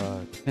little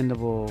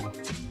dependable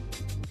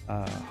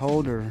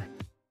holder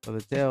for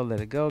the tail let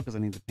it go because I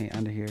need to paint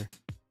under here.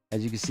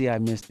 As you can see, I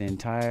missed the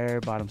entire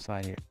bottom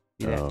side here.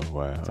 See that? Oh,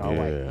 wow. It's all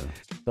white.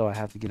 So I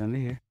have to get under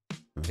here.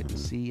 Get to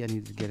see. I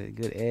need to get a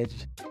good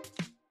edge,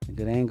 a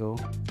good angle.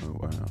 Oh,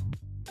 wow.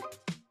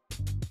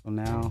 So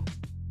now,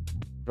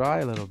 dry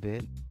a little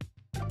bit.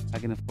 I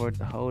can afford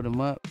to hold them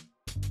up,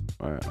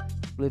 Wow.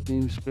 flip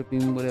him, strip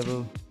him,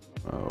 whatever,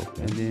 Oh,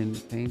 okay. and then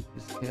paint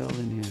this tail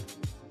in here.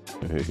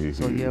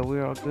 So yeah,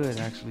 we're all good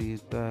actually.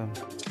 It's,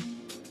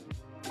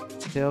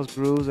 tail's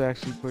grooves are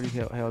actually pretty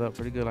held up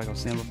pretty good, like I was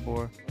saying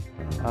before.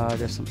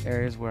 There's some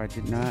areas where I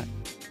did not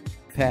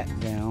pat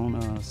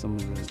down some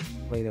of the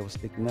clay that was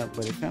sticking up,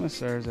 but it kind of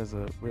serves as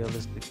a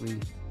realistically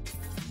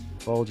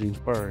bulging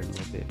fur a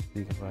little bit.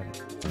 Think about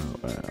it. Oh,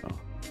 wow.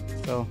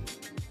 So,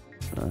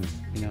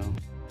 you know.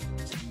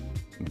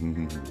 So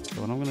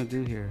what I'm gonna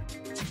do here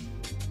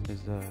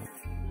is the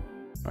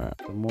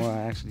more I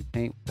actually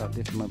paint without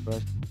dipping my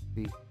brush,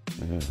 the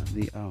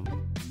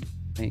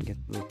paint gets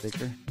a little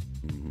thicker.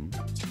 I'm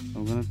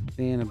gonna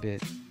thin a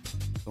bit,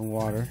 some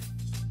water,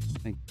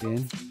 like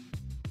thin,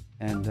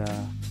 and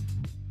trying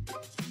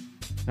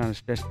to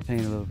stretch the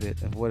paint a little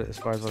bit. As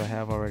far as what I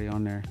have already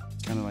on there,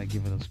 kind of like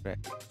give it a stretch.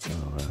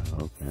 Oh, wow.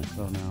 Okay.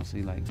 So now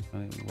see, like,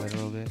 wet a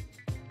little bit.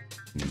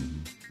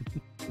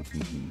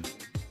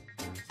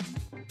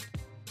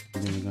 And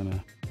then we're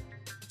gonna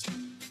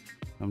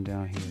come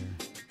down here.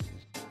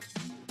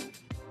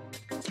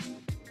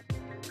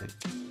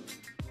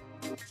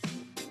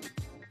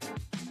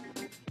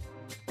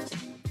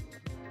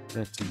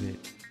 Stretch a bit.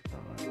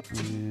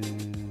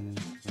 And,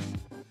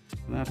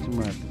 not too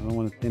much. I don't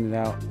want to thin it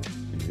out.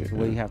 The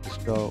way you have to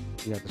stroke,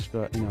 you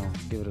know,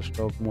 give it a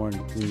stroke more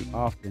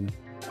often.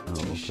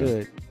 You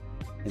should.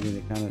 And then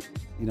it kind of,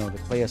 you know, the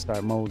clay will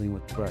start molding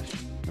with the brush.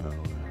 Oh,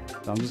 wow.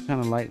 So I'm just kind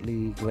of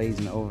lightly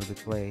glazing over the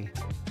clay.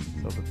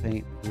 So the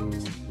paint,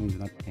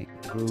 not the paint,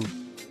 the groove,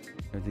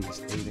 everything can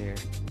stay there.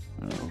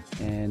 Oh.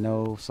 And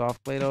no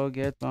soft Play-Doh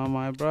gets on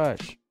my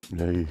brush.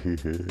 Yeah.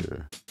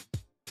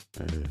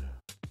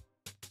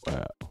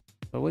 Wow.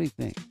 So what do you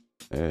think?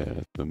 Yeah,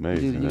 that's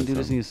amazing. You can do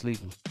this in your sleep.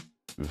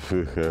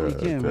 You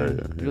can,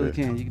 man. You really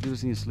can. You can do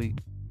this in your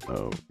sleep.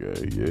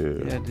 Okay,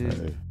 yeah. Yeah, dude.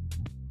 Hey.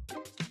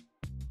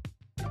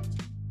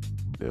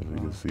 Definitely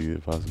can see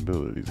the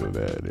possibilities of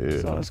that.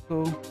 Yeah. So that's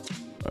cool.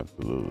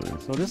 Absolutely.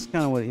 So this is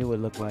kind of what it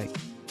would look like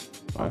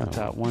Wow. off the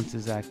top once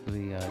it's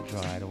actually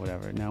dried or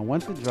whatever. Now,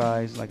 once it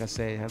dries, like I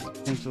say, it has the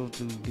potential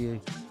to be a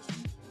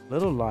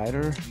little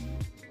lighter.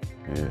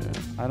 Yeah.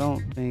 I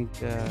don't think.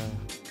 I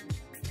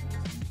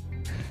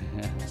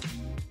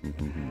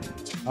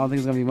don't think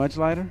it's gonna be much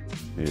lighter.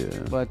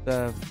 Yeah. But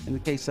in the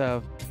case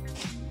of,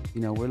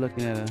 we're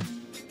looking at a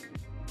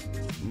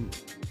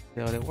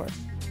tail that works.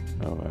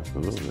 Oh,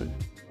 absolutely.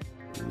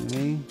 You know what I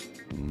mean?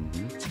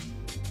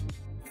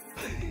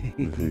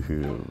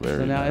 Mm-hmm. Very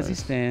So now, nice. as he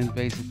stands,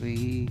 basically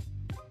he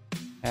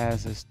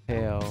has his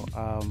tail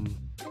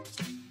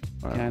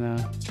kind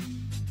of.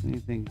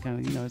 Anything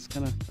kind of, it's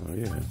kind of. Oh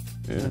yeah. I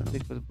Yeah.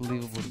 think it's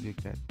believable to be a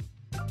cat.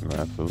 Oh,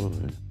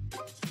 absolutely.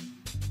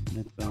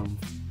 It's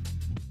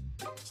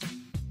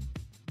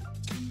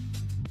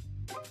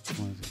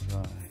when is it dry?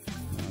 No,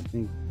 I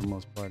think for the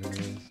most part it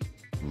is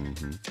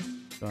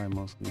dry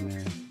mostly in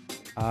there.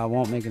 I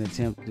won't make an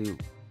attempt to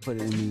put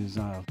it in his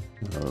on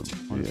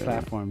the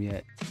platform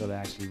yet until it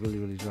actually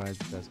really dries,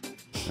 because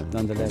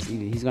nonetheless,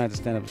 he's gonna have to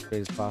stand up as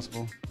straight as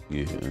possible.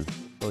 Yeah.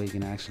 So he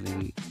can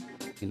actually,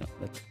 let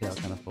the tail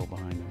kind of fall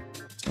behind him.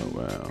 Oh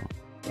wow.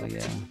 So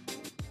yeah,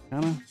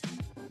 kind of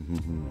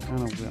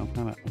weird. I'm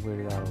kind of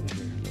weirded out over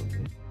here a little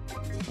bit.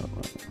 Oh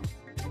wow.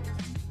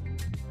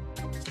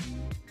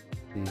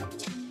 Yeah,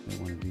 they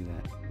want to do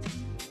that.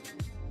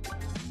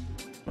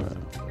 Wow.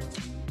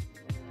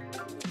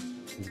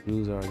 These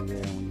grooves are already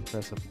there, and when you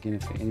press up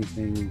against it,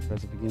 anything you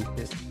press up against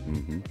it,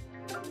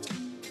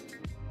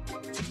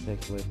 it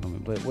takes away from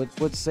it. But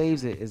what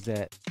saves it is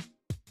that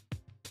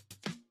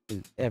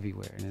it's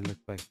everywhere, and it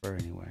looks like fur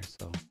anywhere.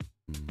 So,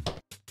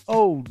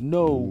 oh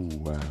no! Ooh,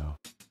 wow.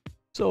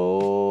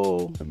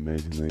 So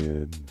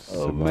amazingly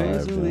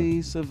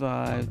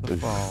survived the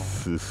fall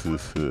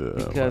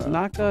because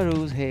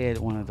Nakaru's head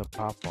wanted to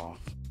pop off.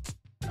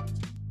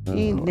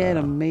 Ain't that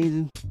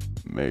amazing?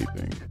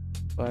 Amazing.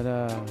 But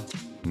I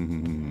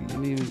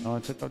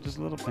took off just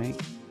a little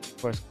paint. Of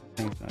course,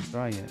 the paint's not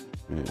dry yet.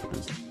 Yeah.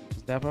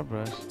 Dab our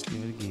brush,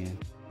 give it again.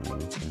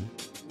 Okay.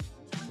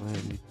 Go ahead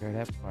and repair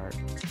that part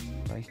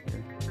right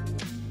here.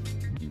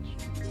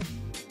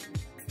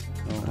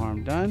 No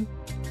harm done.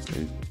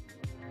 Okay.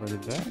 Put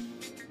it back.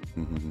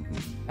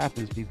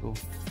 Happens, people.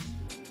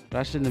 But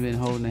I shouldn't have been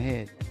holding the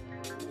head.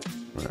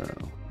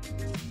 Wow.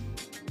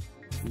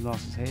 He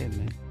lost his head,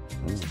 man.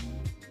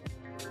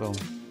 So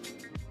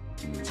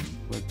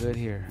we're good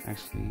here,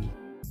 actually.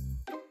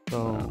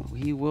 So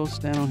he will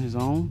stand on his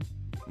own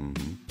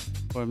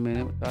for a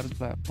minute without his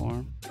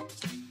platform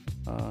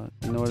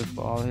in order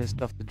for all his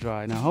stuff to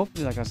dry. Now,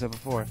 hopefully, like I said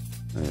before,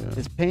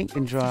 this paint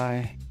can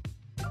dry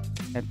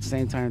at the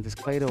same time this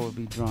Play-Doh will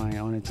be drying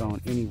on its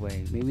own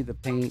anyway. Maybe the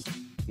paint,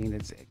 being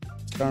it's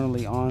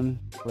externally on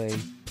clay,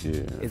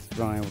 it's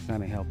drying will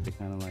kind of help it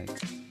kind of like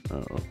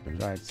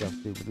dry itself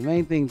too. But the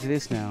main thing to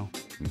this now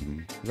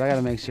is I got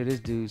to make sure this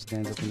dude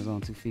stands up on his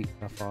own 2 feet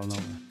without falling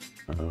over.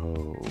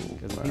 Oh,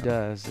 because if he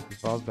does, if he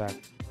falls back,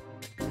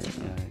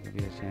 it could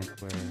be a chance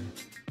where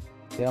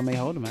tail may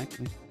hold him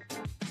actually.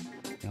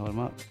 May hold him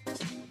up.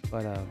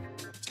 But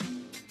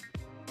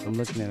I'm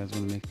looking at it, I just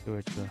want to make sure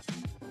it's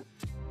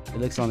it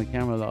looks on the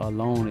camera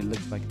alone, it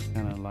looks like it's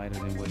kind of lighter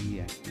than what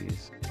he actually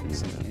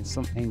is in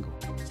some angle.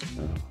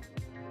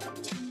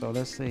 So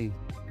let's see,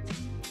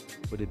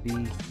 would it be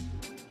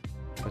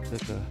if I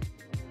took a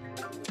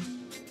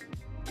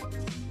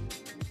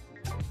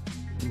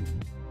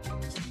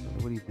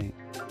what do you think?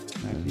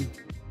 Actually,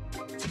 a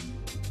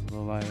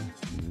little lighter.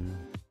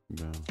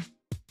 It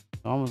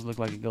almost looks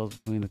like it goes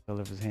between the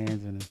color of his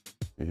hands and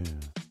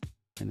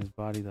his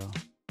body though.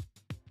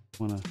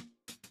 Let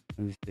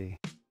me see.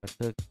 If I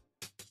took,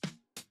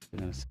 we're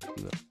gonna set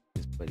you up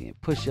this buddy and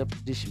push up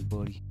position,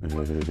 buddy.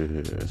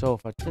 So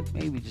if I took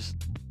maybe just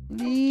a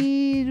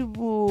little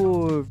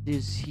more of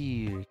this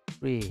here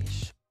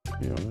fresh.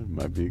 Yeah, that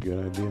might be a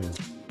good idea.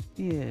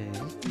 Yeah,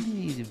 just a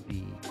little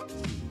bit.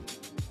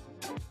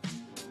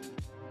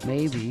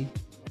 Maybe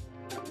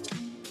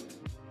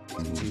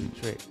do the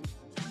trick.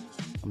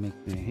 I'll make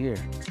it in here.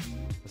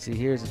 But see,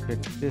 here's the trick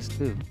with this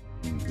too.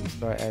 You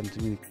start adding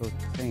too many coats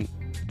of paint.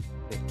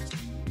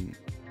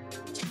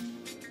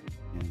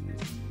 And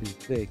it's too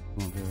thick. You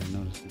won't be able to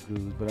notice the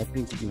grooves, but I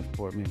think you can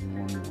afford maybe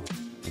one more.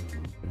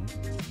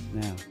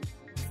 Now,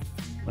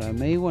 what I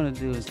may want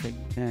to do is take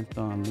a chance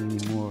on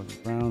leaning more of the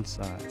brown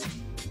side.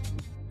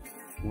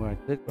 Where I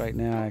took right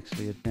now,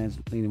 actually, a chance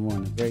of leaning more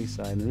on the gray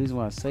side. And the reason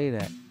why I say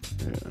that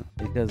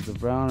because the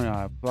browner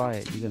I apply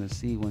it, you're gonna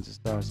see once it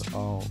starts to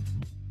all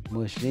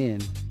mush in,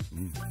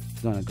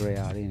 it's gonna gray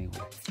out anyway.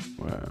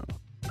 Wow.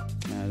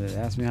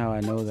 Now, ask me how I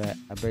know that.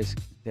 I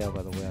basically tell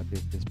by the way I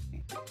did this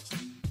paint.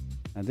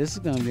 Now, this is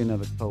going to be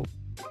another coat.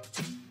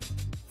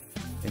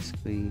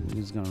 Basically,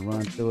 we're just going to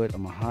run through it.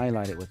 I'm going to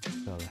highlight it with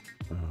this color.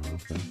 Oh,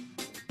 okay.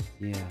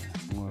 Yeah,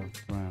 more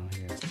brown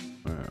here.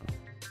 Wow.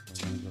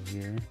 So we're going to go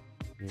here,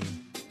 here.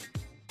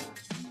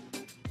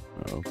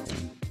 Oh, okay.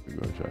 We're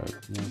going to try to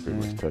You know what pretty I'm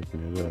much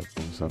touching it up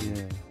on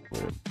something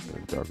with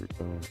a darker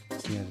color.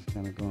 Yeah, just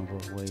kind of going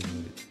both ways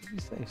with it. To be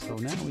safe. So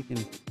now we can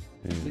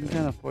Yeah.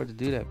 kind of afford to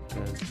do that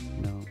because,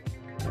 you know,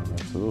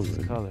 Absolutely.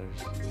 these colors.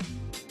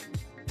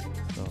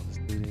 So let's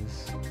do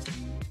this.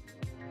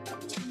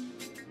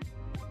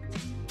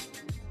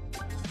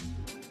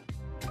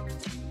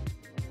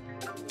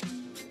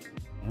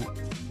 Yep.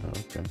 Oh,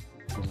 okay.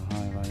 There's a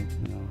highlight,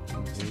 you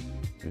know, big,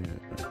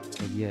 Yeah.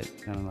 but yet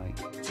kind of like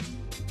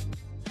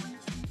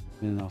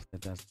spinning off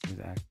that that's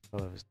the actual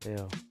color of his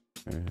tail,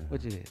 Yeah.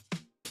 which it is.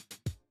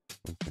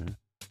 Okay.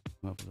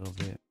 Come up a little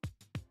bit.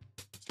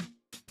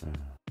 Okay.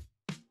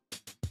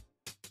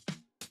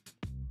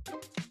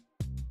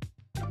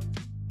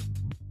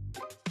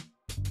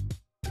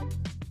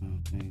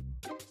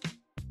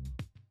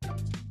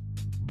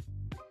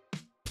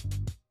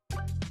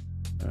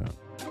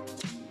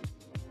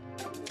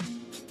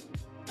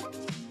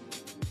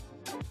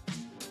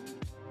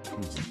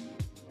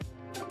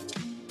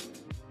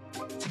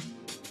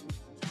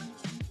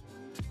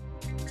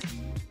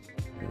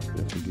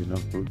 Definitely getting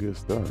off to a good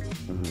start.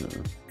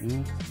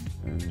 Yeah.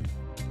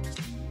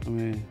 I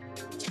mean,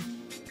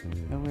 Yeah.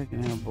 that way I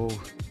can have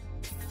both.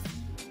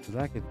 Cause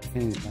I could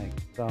paint like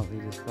softly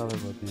this color,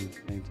 but then at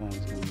the same time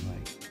it's gonna be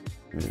like,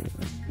 Yeah.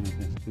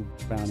 it's too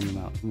browning them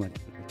out too much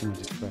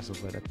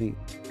espresso. But I think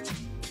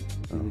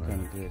we're Alright.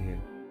 kind of good here.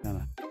 Kind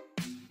of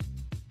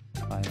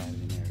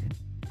highlighted an area,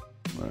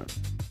 Right.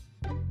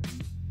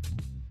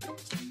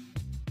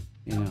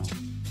 you know.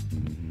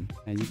 Mm-hmm.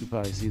 And you could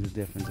probably see the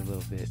difference a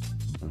little bit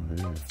Oh,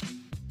 yeah.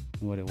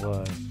 in what it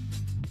was.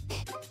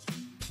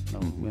 No,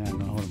 we're not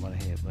gonna hold it by the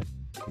head, but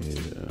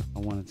Yeah. I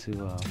wanted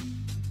to,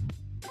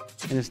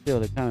 and it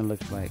still, it kind of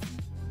looks like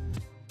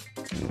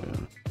Yeah.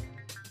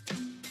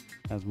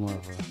 has more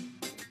of a,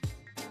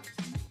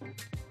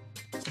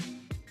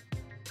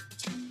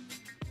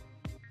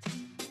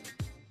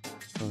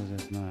 so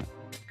that's not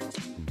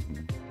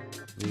Mm-hmm.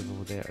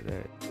 leavable there.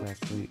 That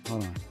actually,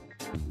 hold on,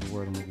 the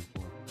word I'm looking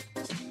for.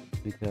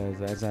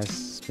 Because as I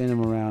spin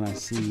them around, I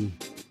see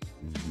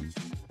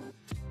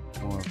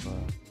Mm-hmm. more of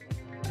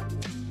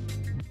a,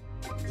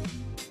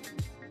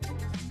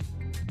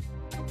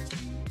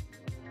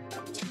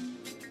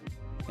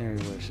 area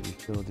where it should be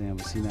filled in.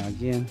 But see now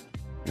again,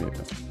 Yeah.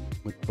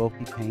 with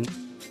bulky paint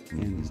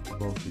and Mhm. just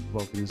the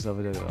bulkiness of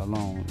it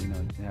alone, you know,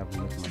 you can have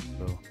them looking like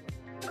so.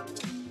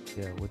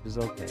 Yeah, which is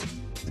okay.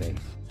 Safe.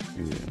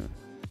 Yeah.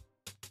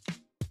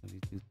 It'll be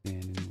too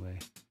thin anyway.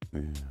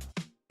 Yeah.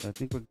 But I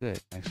think we're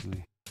good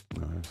actually.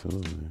 No,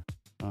 absolutely.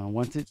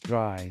 Once it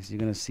dries, you're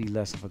gonna see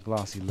less of a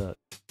glossy look.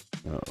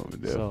 Oh,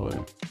 definitely.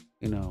 So,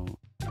 you know,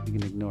 you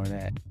can ignore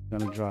that. It's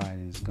gonna dry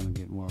and it's gonna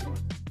get more of a,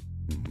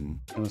 Mm-hmm.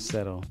 gonna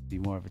settle, be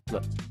more of a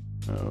look.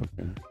 Oh,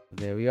 okay. But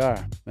there we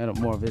are.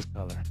 More of this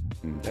color.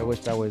 Mm-hmm. I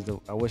wish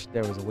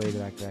there was a way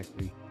that I could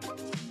actually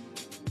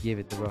give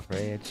it the rougher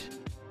edge.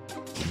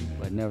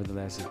 But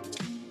nevertheless, it's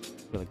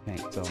acrylic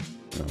paint. So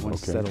Oh,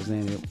 once it okay. settles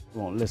in, it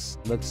won't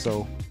look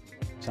so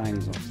shiny,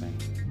 is what I'm saying.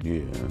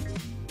 Yeah.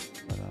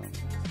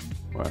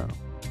 But Wow.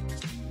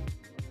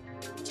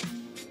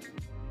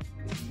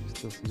 you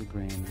still see the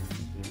grain in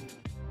it.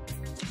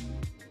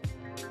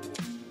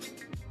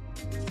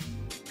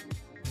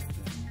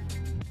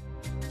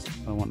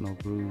 I don't want no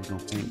grooves, no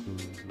paint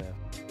grooves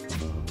left.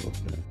 Oh,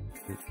 okay.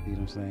 See what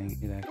I'm saying?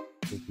 It actually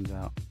thickens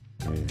out.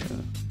 Yeah.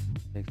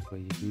 Takes away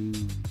your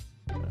groove,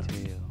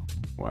 tail.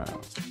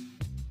 Wow.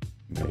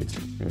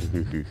 Amazing.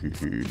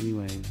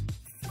 Anyways,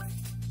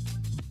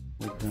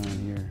 we're done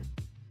here.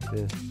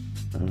 This.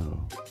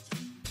 Oh.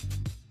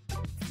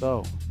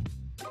 So,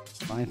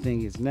 my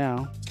thing is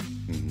now.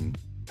 Mm-hmm.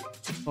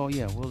 Oh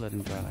yeah, we'll let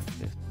him dry like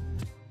this.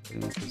 Put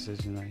him in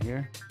position right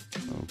here.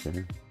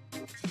 Okay.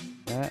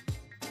 That.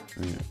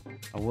 Yeah.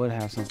 I would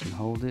have something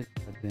hold it,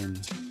 but then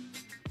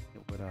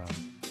it would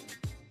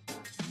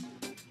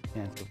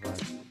cancel by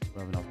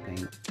rubbing off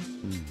paint.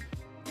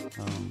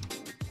 Mm.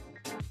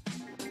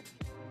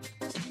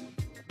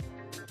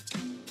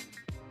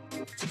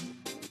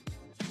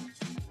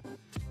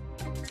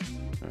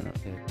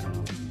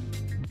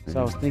 So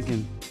I was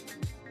thinking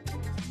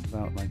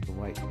about like the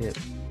white tip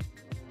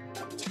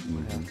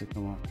would have Mhm. to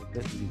come off. It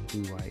doesn't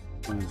be too white.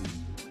 It's gonna be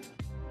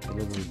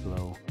deliberately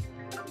glow.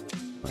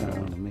 I don't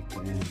want to mix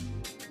it in.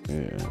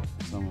 Yeah.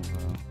 Some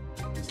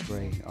of this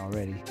gray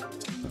already.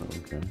 Oh,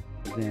 okay.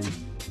 But then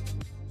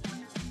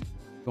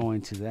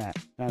going to that,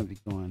 kind of be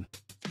going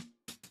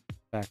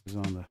backwards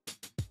on the.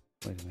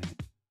 Wait a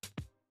minute.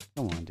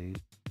 Come on, dude.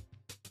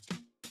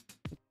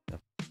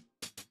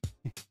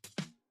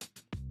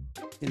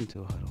 Get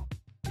into a huddle.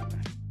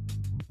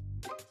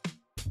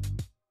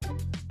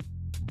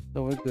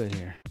 So we're good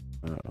here.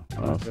 Oh,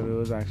 So it awesome.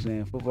 was actually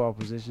in football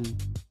position,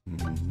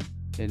 Mm-hmm.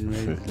 getting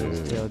ready to let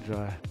his tail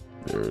dry.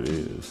 There it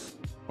is.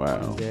 Wow.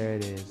 And there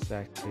it is. It's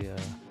actually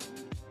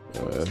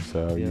That's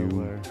how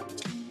you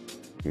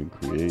can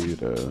create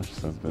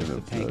something.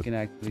 The paint can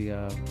actually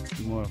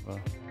be more of a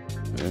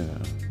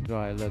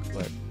dry look,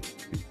 but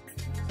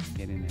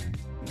get in there.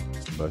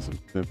 By some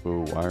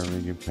simple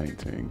wiring and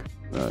painting.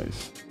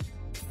 Nice.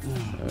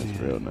 That's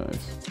real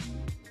nice.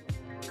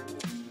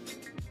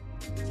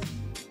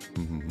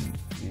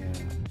 Yeah.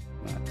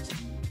 Nice.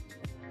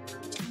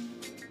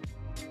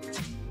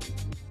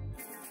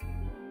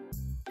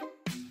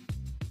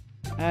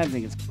 I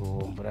think it's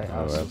cool, but I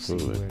also see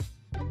where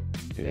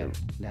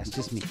that's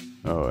just me.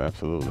 Oh,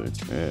 absolutely.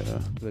 Yeah.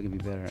 It could be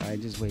better. I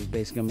just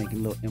basically I'm making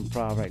a little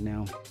improv right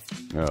now.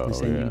 Oh, I'm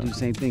saying you can do the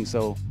same thing.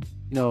 So,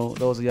 you know,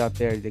 those of you out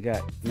there that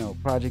got, you know,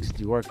 projects that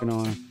you're working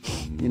on,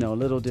 you know,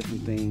 little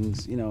different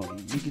things, you know,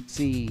 you could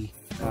see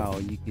how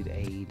you could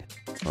aid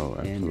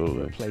in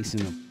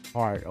replacing a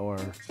part, or,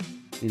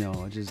 you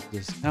know,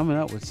 just coming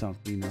up with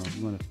something. You know, if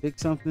you want to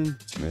fix something,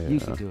 you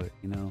can do it,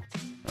 you know.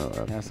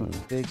 Have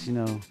something fixed, you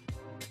know.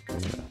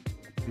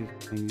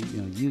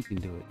 You know, you can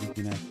do it. You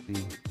can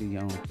actually do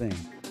your own thing.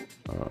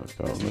 Oh,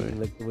 totally. Make it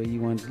look the way you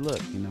want it to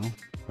look, you know.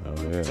 Oh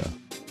yeah.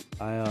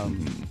 I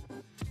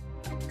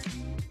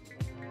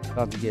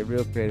thought to get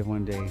real creative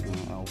one day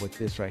with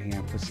this right here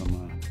and put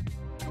some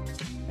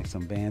like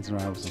some bands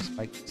around with some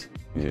spikes.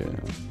 Yeah.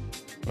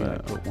 And I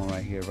put one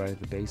right here, right at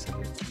the base of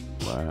it.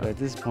 Wow. But at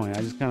this point,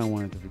 I just kind of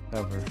wanted to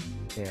recover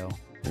the tail.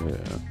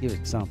 Yeah. Give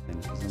it something.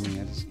 Because I mean,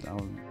 I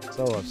was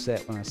so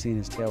upset when I seen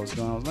his tail was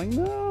gone. I was like,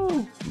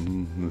 no.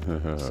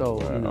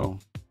 So you know.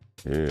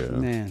 Yeah.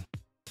 Man.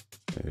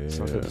 Yeah.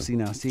 So see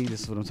now, see,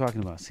 this is what I'm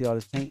talking about. See all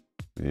this paint?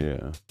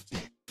 Yeah.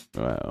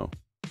 Wow.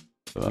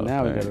 So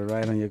now we got to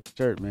write on your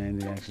shirt, man,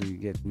 to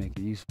actually make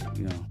it useful,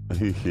 you know.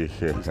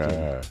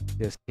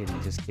 Just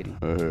kidding.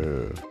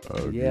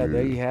 Yeah,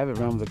 there you have it,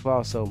 Realm of the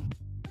Claw. So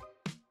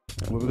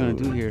what we're going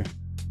to do here,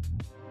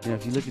 you know,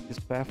 if you look at this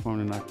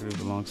platform that Knockaroo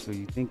belongs to,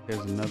 you think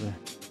there's another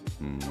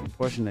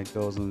portion that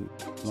goes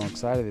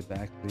alongside of it to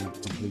actually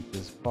complete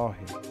this paw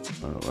here.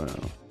 Oh, wow. You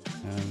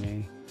know what I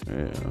mean?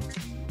 Yeah.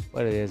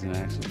 But it isn't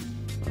actually.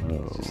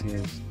 Oh. It's just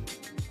his.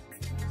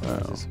 Wow.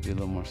 This will be a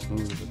little more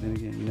smoother, but then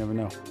again, you never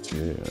know.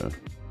 Yeah.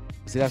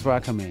 See, that's where I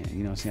come in.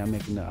 You know, see, I'm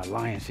making a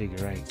lion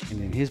figure, right?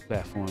 And then his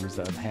platform is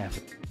the other half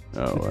of it.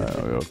 Oh,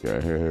 wow. Okay.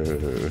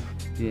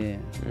 Yeah.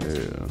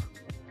 Yeah.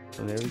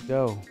 So there we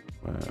go.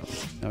 Wow.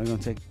 Now we're going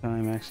to take the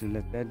time, actually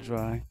let that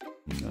dry.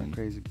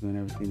 Crazy doing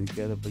everything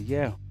together, but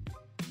yeah.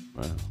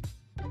 Wow.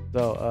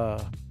 So,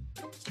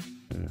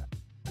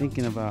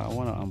 thinking about, I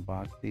want to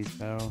unbox these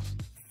barrels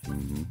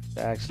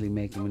to actually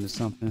make them into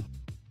something.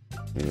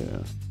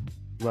 Yeah.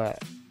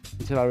 But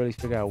until I really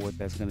figure out what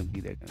that's going to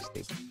be, they're going to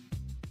stay.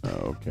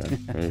 Oh, okay.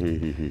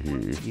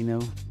 You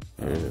know?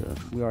 Yeah.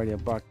 We already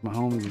unboxed my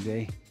homie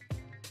today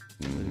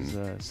with his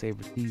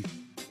saber teeth.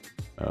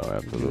 Oh,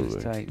 absolutely.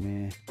 It's tight,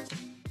 man.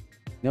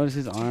 Notice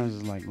his arms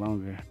is like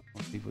longer.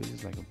 Most people, he's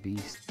just like a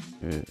beast.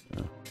 Yeah.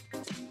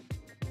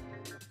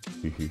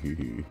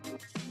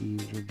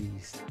 He's a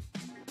beast.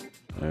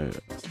 Yeah.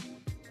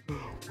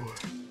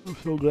 I'm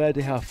so glad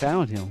to have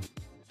found him.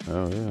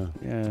 Oh, yeah.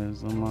 Yeah, it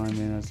was online,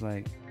 man. I was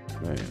like,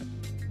 Man.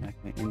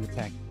 in the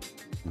pack.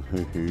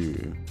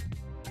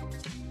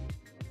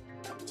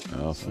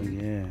 Awesome. So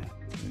yeah,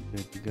 we're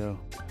good to go.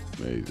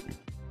 Amazing.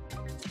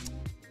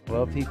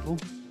 Well, people,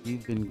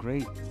 you've been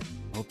great.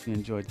 Hope you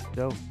enjoyed the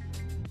show.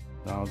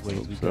 As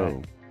always, we got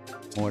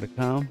more to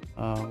come.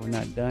 We're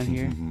not done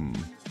here.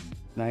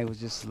 Tonight was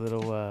just a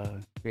little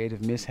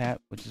creative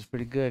mishap, which is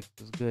pretty good.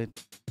 It was good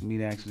for me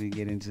to actually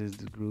get into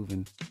the groove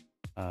and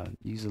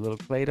use a little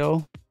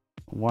Play-Doh,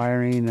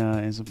 wiring,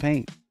 and some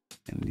paint,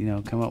 and you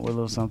know, come up with a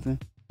little something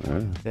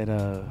that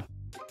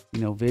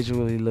you know,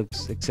 visually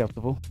looks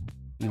acceptable.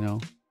 You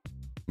know,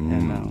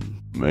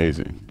 and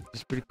amazing.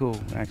 It's pretty cool,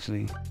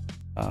 actually.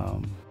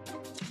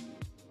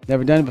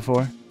 Never done it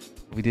before.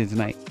 We did it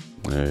tonight.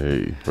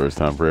 Hey, first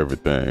time for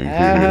everything.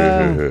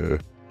 Yeah.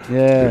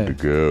 Good to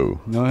go.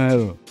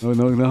 No,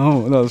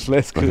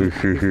 let's go.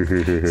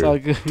 It's all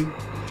good.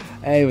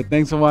 Hey, but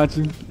thanks for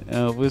watching.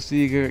 We'll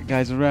see you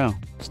guys around.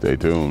 Stay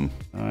tuned.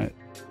 All right.